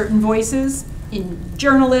from certain voices in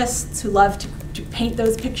journalists who love to paint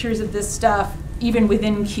those pictures of this stuff, even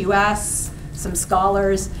within QS, some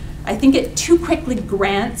scholars. I think it too quickly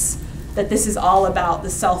grants that this is all about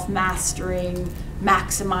the self-mastering,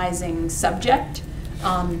 maximizing subject.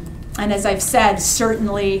 And as I've said,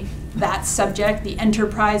 certainly that subject, the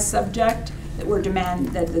enterprise subject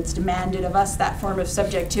that's demanded of us, that form of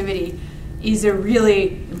subjectivity, is a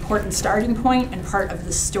really important starting point and part of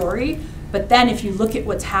the story. But then if you look at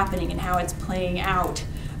what's happening and how it's playing out,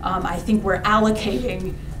 I think we're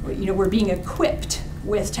allocating, you know, we're being equipped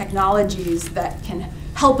with technologies that can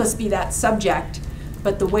help us be that subject,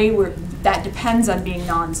 but the way that depends on being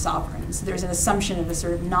non-sovereign. So there's an assumption of a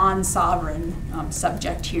sort of non-sovereign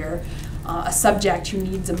subject here, a subject who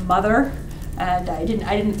needs a mother And I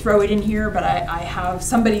didn't throw it in here, but I have,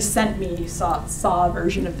 somebody sent me, saw a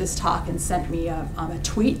version of this talk and sent me a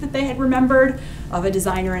tweet that they had remembered of a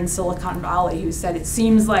designer in Silicon Valley who said, it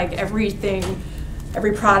seems like every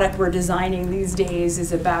product we're designing these days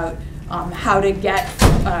is about how to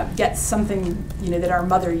get something, you know, that our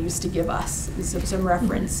mother used to give us. Some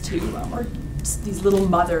reference to or these little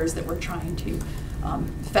mothers that we're trying to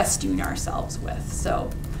festoon ourselves with.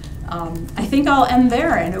 So I think I'll end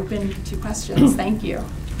there and open to questions. Thank you.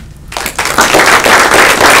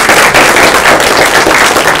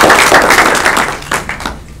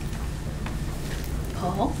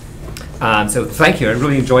 Paul? So thank you. I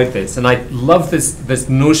really enjoyed this, and I love this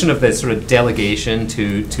notion of this sort of delegation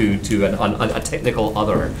to a technical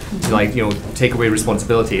other to, like, you know, take away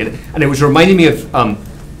responsibility. And it was reminding me of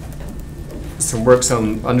some work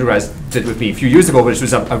some undergrads did with me a few years ago, which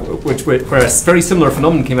was where a very similar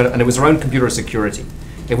phenomenon came out, and it was around computer security.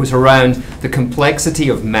 It was around the complexity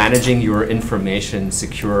of managing your information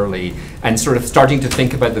securely and sort of starting to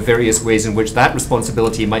think about the various ways in which that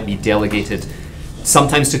responsibility might be delegated,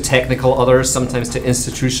 sometimes to technical others, sometimes to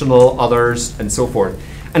institutional others, and so forth.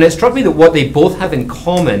 And it struck me that what they both have in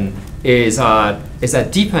common is a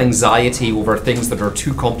deep anxiety over things that are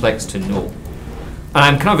too complex to know. And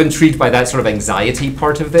I'm kind of intrigued by that sort of anxiety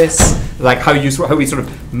part of this, like how we sort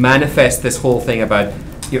of manifest this whole thing about,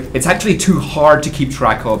 you know, it's actually too hard to keep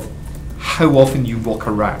track of how often you walk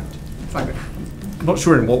around. I'm not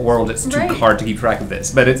sure in what world it's too hard to keep track of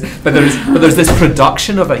this, but there's this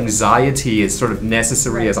production of anxiety is sort of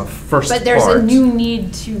necessary as a first part. But there's a new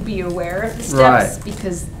need to be aware of the steps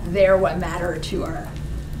because they're what matter to our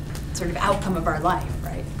sort of outcome of our life,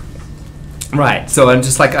 right? Right. So I'm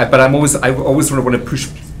just like, I always sort of want to push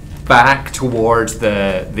back towards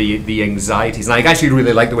the anxieties, and I actually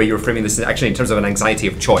really like the way you're framing this. Actually, in terms of an anxiety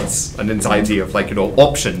of choice, an anxiety of, like, you know,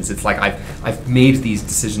 options. It's like I've made these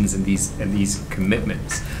decisions and these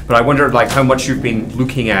commitments. But I wondered, like, how much you've been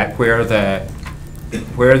looking at where the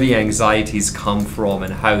anxieties come from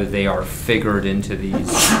and how they are figured into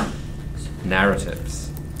these narratives.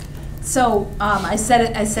 So I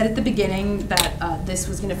said at the beginning that this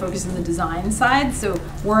was going to focus on the design side. So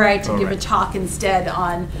were I to give a talk instead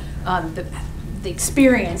on the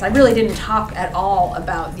experience, I really didn't talk at all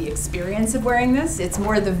about the experience of wearing this. It's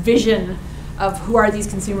more the vision of who are these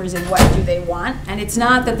consumers and what do they want. And it's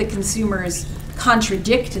not that the consumers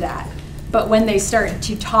contradict that, but when they start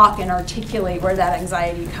to talk and articulate where that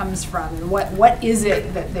anxiety comes from and what is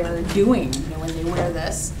it that they're doing, you know, when they wear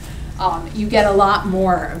this. You get a lot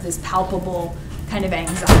more of this palpable kind of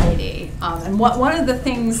anxiety. And one of the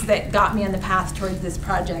things that got me on the path towards this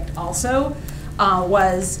project also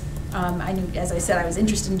was, I knew, as I said, I was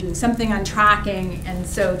interested in doing something on tracking, and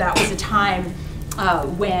so that was a time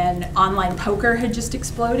when online poker had just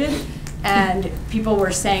exploded, and people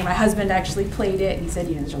were saying, my husband actually played it, and he said,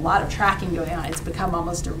 you know, there's a lot of tracking going on. It's become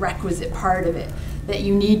almost a requisite part of it, that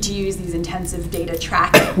you need to use these intensive data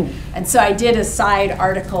tracking. And so I did a side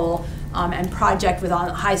article and project with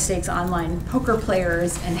high-stakes online poker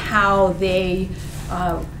players and how they,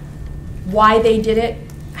 why they did it,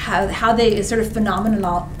 how they, sort of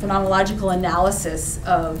phenomenological analysis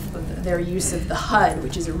of their use of the HUD,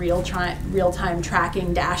 which is a real-time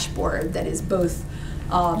tracking dashboard that is both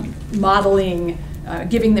modeling,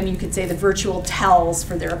 giving them, you could say, the virtual tells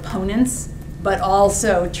for their opponents, but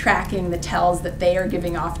also tracking the tells that they are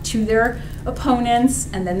giving off to their opponents,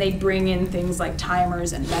 and then they bring in things like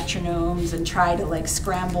timers and metronomes and try to, like,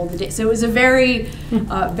 scramble the data. So it was a very,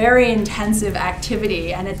 very intensive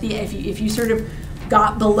activity, and if you sort of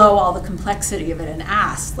got below all the complexity of it and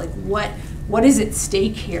asked, like, what is at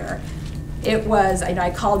stake here? It was,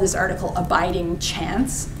 I called this article "Abiding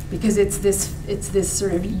Chance," because it's this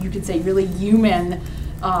sort of, you could say, really human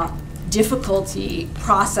difficulty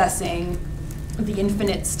processing the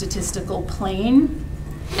infinite statistical plane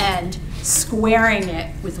and squaring it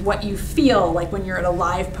with what you feel like when you're at a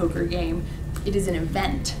live poker game. It is an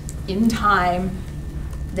event in time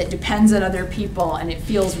that depends on other people, and it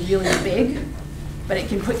feels really big, but it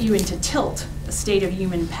can put you into tilt, a state of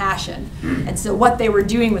human passion. And so what they were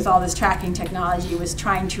doing with all this tracking technology was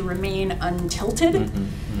trying to remain untilted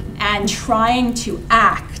and trying to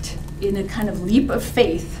act in a kind of leap of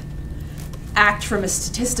faith, act from a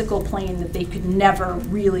statistical plane that they could never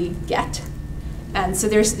really get. And so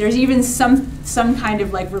there's even some kind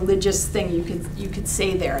of, like, religious thing you could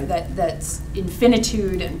say there, that's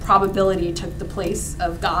infinitude and probability took the place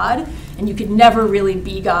of God, and you could never really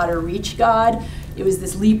be God or reach God. It was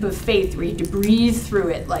this leap of faith where you had to breathe through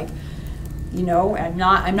it, like, you know, I'm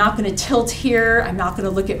not going to tilt here. I'm not going to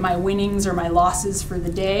look at my winnings or my losses for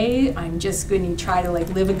the day. I'm just going to try to, like,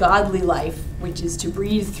 live a godly life which is to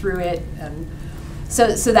breathe through it. And so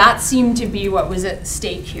that seemed to be what was at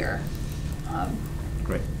stake here.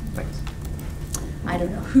 Great, thanks. I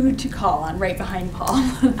don't know who to call on right behind Paul.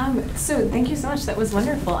 So thank you so much. That was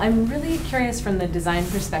wonderful. I'm really curious from the design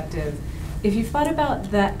perspective, if you've thought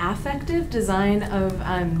about the affective design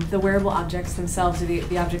of the wearable objects themselves, or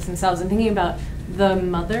the objects themselves, and thinking about the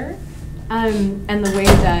mother, and the way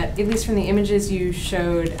that, at least from the images you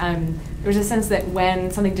showed, there was a sense that when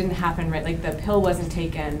something didn't happen, right, like the pill wasn't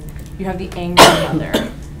taken, you have the angry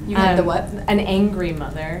mother. You had the what? An angry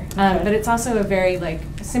mother. Okay. But it's also a very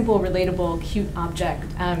simple, relatable, cute object.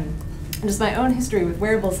 And just my own history with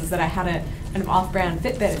wearables is that I had a kind of off-brand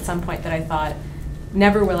Fitbit at some point that I thought,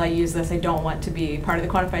 never will I use this. I don't want to be part of the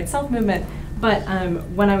quantified self movement. But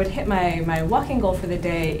when I would hit my walking goal for the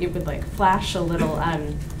day, it would flash a little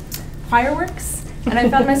fireworks. And I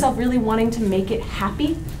found myself really wanting to make it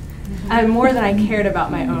happy more than I cared about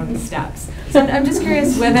my own steps. So I'm just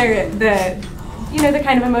curious whether the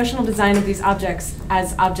kind of emotional design of these objects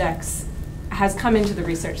as objects has come into the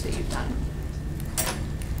research that you've done.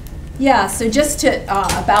 Yeah, so just to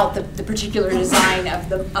about the particular design of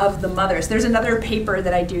the mothers. There's another paper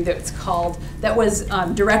that I do that was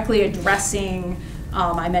directly addressing.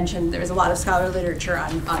 I mentioned there was a lot of scholarly literature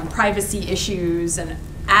on privacy issues, and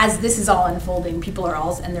as this is all unfolding, people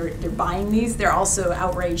are they're buying these. They're also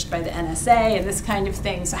outraged by the NSA and this kind of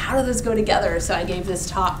thing. So how do those go together? So I gave this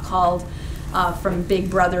talk called From Big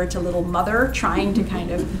Brother to Little Mother, trying to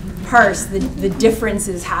kind of parse the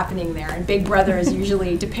differences happening there. And Big Brother is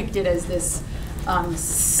usually depicted as this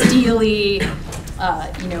steely,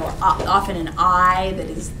 often an eye that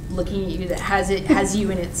is looking at you, that has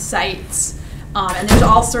you in its sights. And there's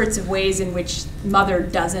all sorts of ways in which Mother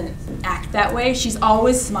doesn't act that way. She's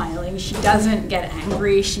always smiling. She doesn't get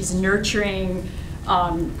angry. She's nurturing.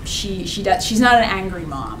 She's not an angry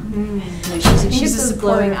mom. She's a those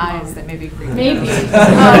glowing mom. eyes that maybe creepy. Maybe.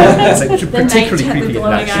 It's particularly creepy in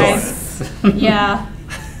that shot. Yeah.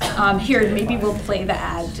 Here, maybe we'll play the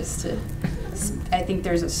ad just to. I think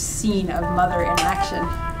there's a scene of mother in action.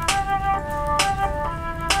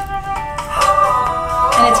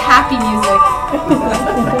 And it's happy music.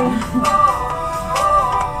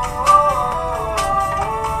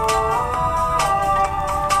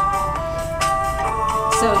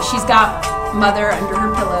 So she's got Mother under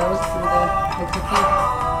her pillow through the cookie.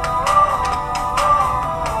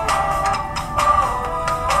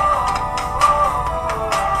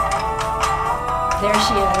 There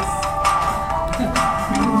she is.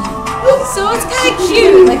 So it's kind of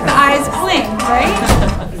cute, like the eyes blink, right?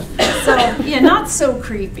 So yeah, not so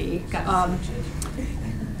creepy.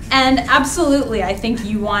 And absolutely, I think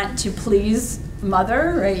you want to please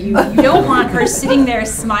Mother, right? You don't want her sitting there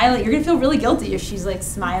smiling. You're gonna feel really guilty if she's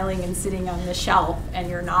smiling and sitting on the shelf, and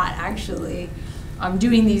you're not actually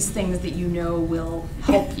doing these things that you know will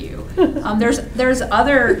help you. There's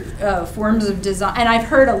other forms of design, and I've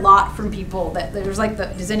heard a lot from people that there's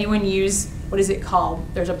does anyone use, what is it called?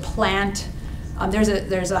 There's a plant, there's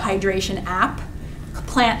a hydration app,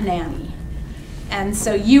 Plant Nanny. And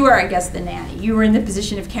so you are, I guess, the nanny. You are in the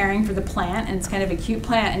position of caring for the plant, and it's kind of a cute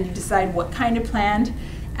plant, and you decide what kind of plant,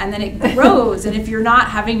 and then it grows, and if you're not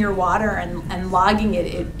having your water and logging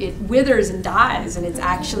it, it withers and dies, and it's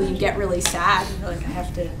actually, you get really sad. You're like, I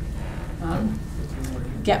have to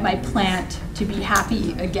get my plant to be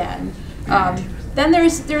happy again. Then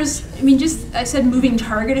there's, I said moving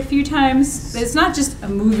target a few times. It's not just a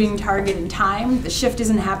moving target in time. The shift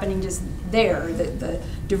isn't happening just there, the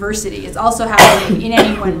diversity. It's also happening in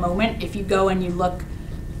any one moment. If you go and you look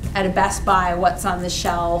at a Best Buy, what's on the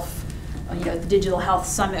shelf, the Digital Health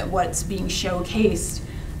Summit, what's being showcased.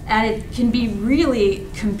 And it can be really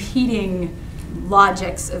competing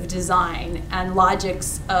logics of design and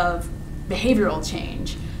logics of behavioral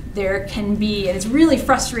change. There can be, and it's really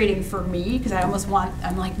frustrating for me because I'm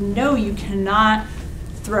like, no, you cannot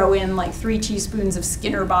throw in 3 teaspoons of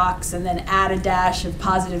Skinner box and then add a dash of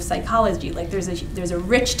positive psychology. There's a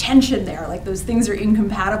rich tension there. Those things are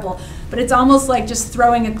incompatible. But it's almost like just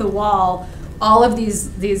throwing at the wall all of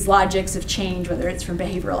these logics of change, whether it's from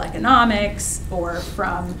behavioral economics or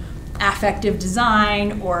from affective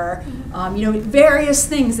design or various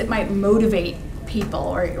things that might motivate people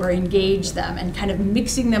or engage them, and kind of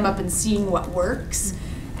mixing them up and seeing what works.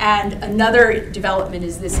 And another development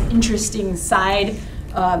is this interesting side.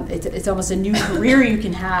 It's almost a new career you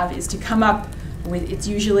can have, is to come up with, it's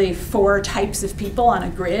usually 4 types of people on a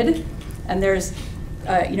grid, and there's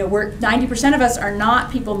 90% of us are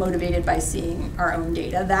not people motivated by seeing our own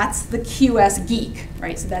data. That's the QS geek,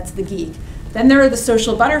 right? So that's the geek. Then there are the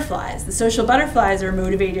social butterflies. The social butterflies are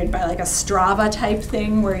motivated by like a Strava type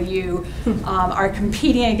thing where you are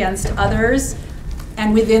competing against others.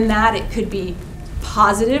 And within that, it could be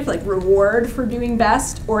positive, like reward for doing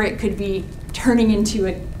best, or it could be turning into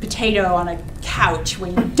a potato on a couch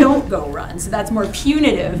when you don't go run. So that's more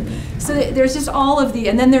punitive. So there's just all of the,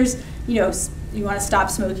 and then there's, you want to stop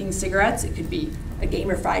smoking cigarettes. It could be a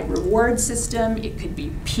gamified reward system. It could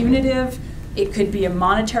be punitive. It could be a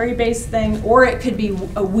monetary-based thing, or it could be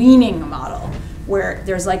a weaning model where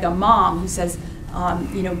there's like a mom who says,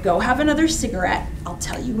 go have another cigarette. I'll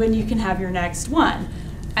tell you when you can have your next one.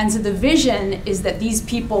 And so the vision is that these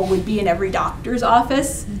people would be in every doctor's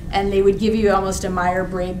office, and they would give you almost a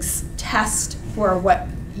Myers-Briggs test for what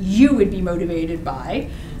you would be motivated by,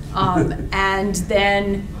 and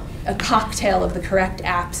then a cocktail of the correct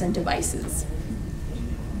apps and devices.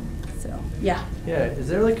 Yeah. Yeah, is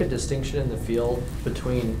there like a distinction in the field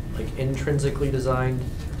between like intrinsically designed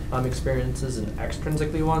experiences and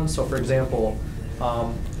extrinsically ones? So for example,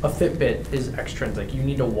 a Fitbit is extrinsic. You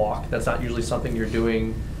need to walk. That's not usually something you're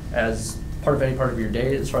doing as part of any part of your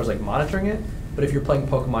day as far as like monitoring it. But if you're playing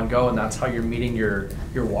Pokemon Go and that's how you're meeting your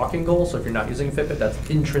walking goal, so if you're not using a Fitbit, that's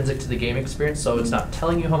intrinsic to the game experience. So it's not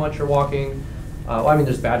telling you how much you're walking. Well, I mean,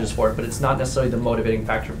 there's badges for it, but it's not necessarily the motivating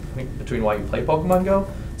factor between why you play Pokemon Go.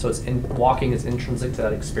 So it's walking is intrinsic to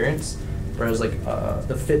that experience, whereas like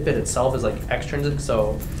the Fitbit itself is like extrinsic.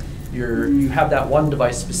 So you have that one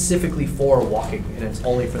device specifically for walking, and it's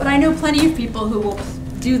only for that. But I know plenty of people who will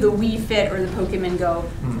do the Wii Fit or the Pokemon Go.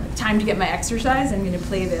 Time to get my exercise. I'm going to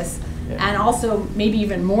play this, and also maybe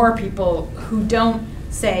even more people who don't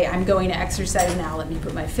say I'm going to exercise now. Let me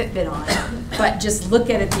put my Fitbit on, but just look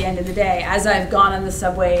at the end of the day as I've gone on the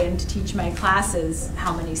subway and to teach my classes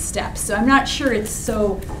how many steps. So I'm not sure it's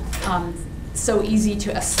so easy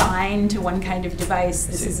to assign to one kind of device.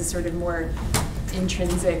 This is a sort of more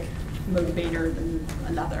intrinsic motivator than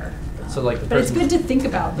another. So like but it's good to think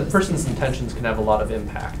about. The person's intentions can have a lot of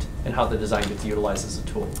impact in how the design gets utilized as a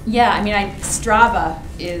tool. Yeah, I mean, Strava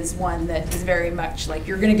is one that is very much like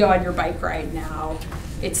you're going to go on your bike ride now.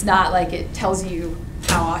 It's not like it tells you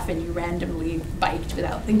how often you randomly biked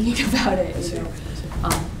without thinking about it.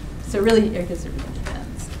 So really, I guess it really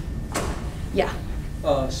depends. Yeah.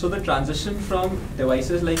 So the transition from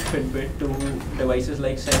devices like Fitbit to devices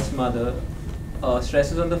like Sense Mother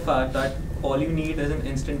stresses on the fact that all you need is an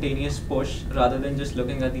instantaneous push rather than just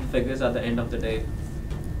looking at the figures at the end of the day.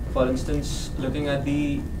 For instance, looking at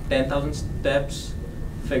the 10,000 steps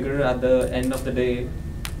figure at the end of the day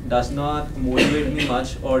does not motivate me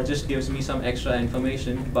much or just gives me some extra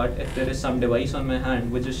information. But if there is some device on my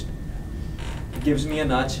hand which just gives me a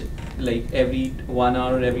nudge like every 1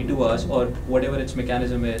 hour or every 2 hours or whatever its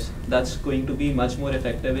mechanism is, that's going to be much more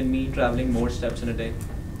effective in me traveling more steps in a day.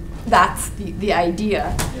 That's the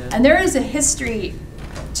idea. Yeah. And there is a history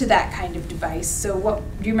to that kind of device. So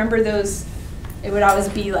do you remember those? It would always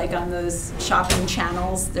be like on those shopping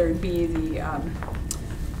channels, there'd be the,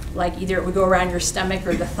 like either it would go around your stomach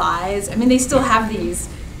or the thighs. I mean, they still have these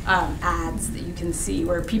ads that you can see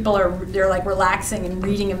where people they're like relaxing and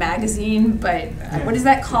reading a magazine, but what is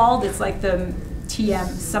that called? It's like the TM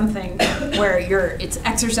something where it's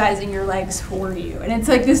exercising your legs for you. And it's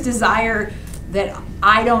like this desire that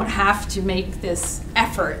I don't have to make this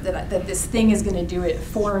effort, that this thing is going to do it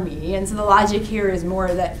for me. And so the logic here is more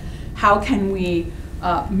that how can we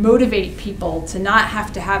motivate people to not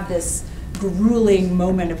have to have this grueling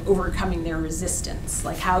moment of overcoming their resistance?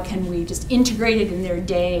 Like how can we just integrate it in their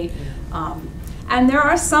day? And there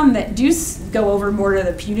are some that do go over more to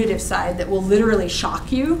the punitive side that will literally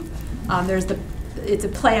shock you. It's a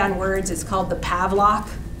play on words, it's called the Pavlok.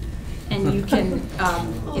 And you can,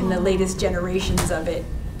 in the latest generations of it,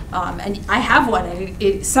 and I have one,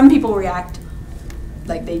 and some people react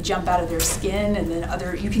like they jump out of their skin, and then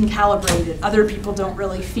you can calibrate it. Other people don't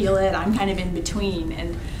really feel it. I'm kind of in between,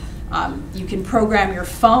 and you can program your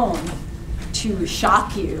phone to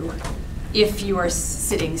shock you if you are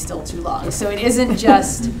sitting still too long. So it isn't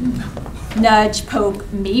just nudge,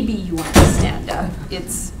 poke, maybe you want to stand up.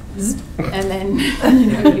 It's zzz, and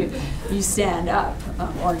then you stand up,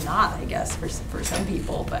 or not, I guess, for some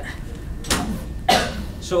people. But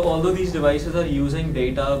so although these devices are using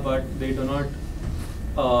data, but they do not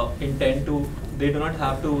they do not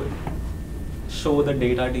have to show the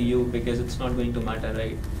data to you because it's not going to matter,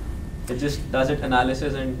 right? It just does its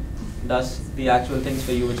analysis and does the actual things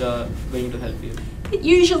for you which are going to help you. It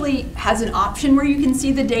usually has an option where you can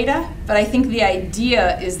see the data, but I think the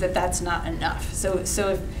idea is that that's not enough. So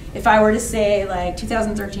if I were to say like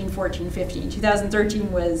 2013, 14, 15,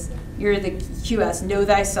 2013 was you're the QS, Know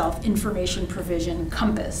Thyself, Information Provision,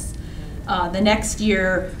 Compass. The next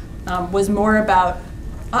year was more about,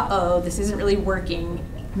 this isn't really working,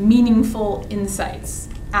 meaningful insights,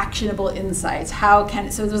 actionable insights. So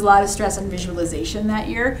there was a lot of stress on visualization that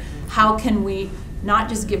year. How can we not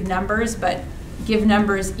just give numbers, but give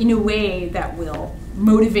numbers in a way that will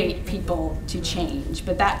motivate people to change?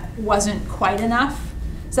 But that wasn't quite enough.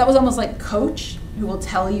 So that was almost like coach, who will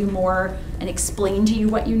tell you more and explain to you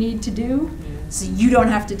what you need to do, so you don't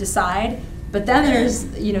have to decide. But then there's,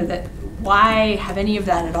 that why have any of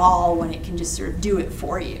that at all when it can just sort of do it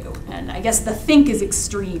for you? And I guess the think is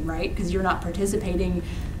extreme, right? Because you're not participating.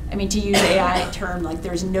 I mean, to use AI term, like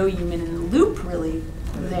there's no human in the loop really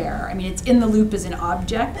there. I mean, it's in the loop as an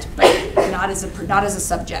object, but not as a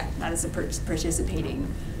subject, not as a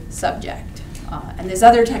participating subject. And there's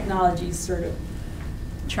other technologies sort of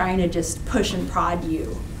trying to just push and prod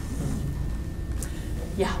you.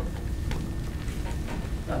 Yeah.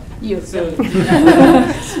 You. So,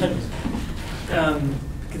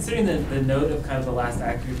 considering the note of kind of the last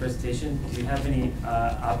act of your presentation, do you have any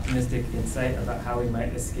optimistic insight about how we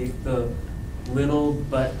might escape the little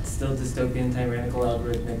but still dystopian tyrannical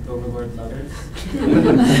algorithmic overlord mothers?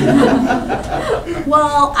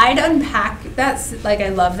 Well, I'd unpack, I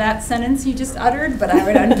love that sentence you just uttered, but I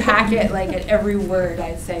would unpack it like at every word.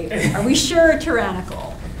 I'd say, are we sure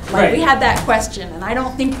tyrannical? Like, we had that question, and I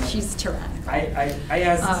don't think she's tyrannical. I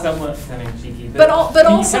asked somewhat cheeky. But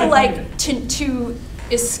also, like, to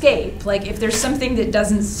escape, like, if there's something that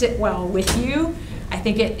doesn't sit well with you, I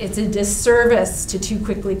think it's a disservice to too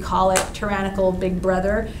quickly call it tyrannical Big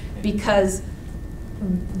Brother, because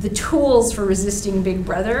the tools for resisting Big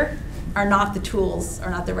Brother are not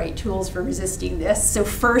the right tools for resisting this. So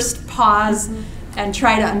first pause and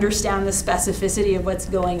try to understand the specificity of what's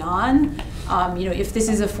going on. If this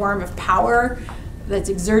is a form of power that's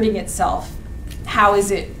exerting itself, how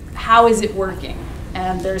is it working?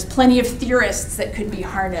 And there's plenty of theorists that could be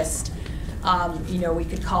harnessed. We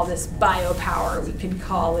could call this biopower, we could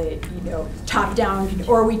call it, top-down,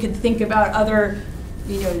 or we could think about other,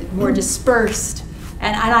 more dispersed.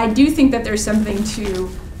 And I do think that there's something to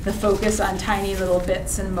the focus on tiny little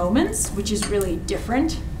bits and moments, which is really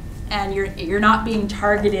different. And you're not being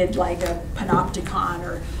targeted like a panopticon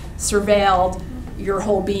or surveilled your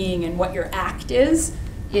whole being and what your act is.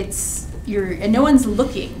 And no one's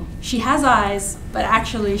looking. She has eyes, but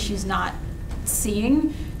actually she's not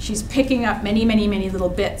seeing. She's picking up many, many, many little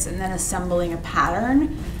bits and then assembling a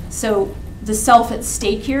pattern. So the self at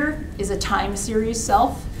stake here is a time series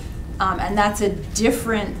self, and that's a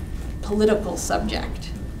different political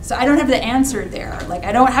subject. So I don't have the answer there. Like,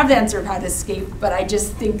 I don't have the answer of how to escape, but I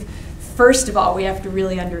just think, first of all, we have to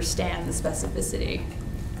really understand the specificity.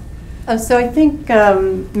 So I think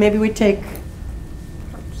maybe we take...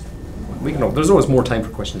 There's always more time for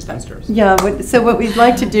questions downstairs. Yeah, so what we'd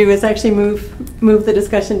like to do is actually move the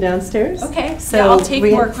discussion downstairs. Okay, so yeah, I'll take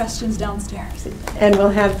more questions downstairs. And we'll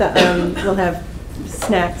have we'll have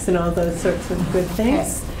snacks and all those sorts of good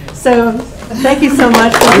things. Okay. So thank you so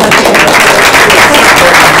much.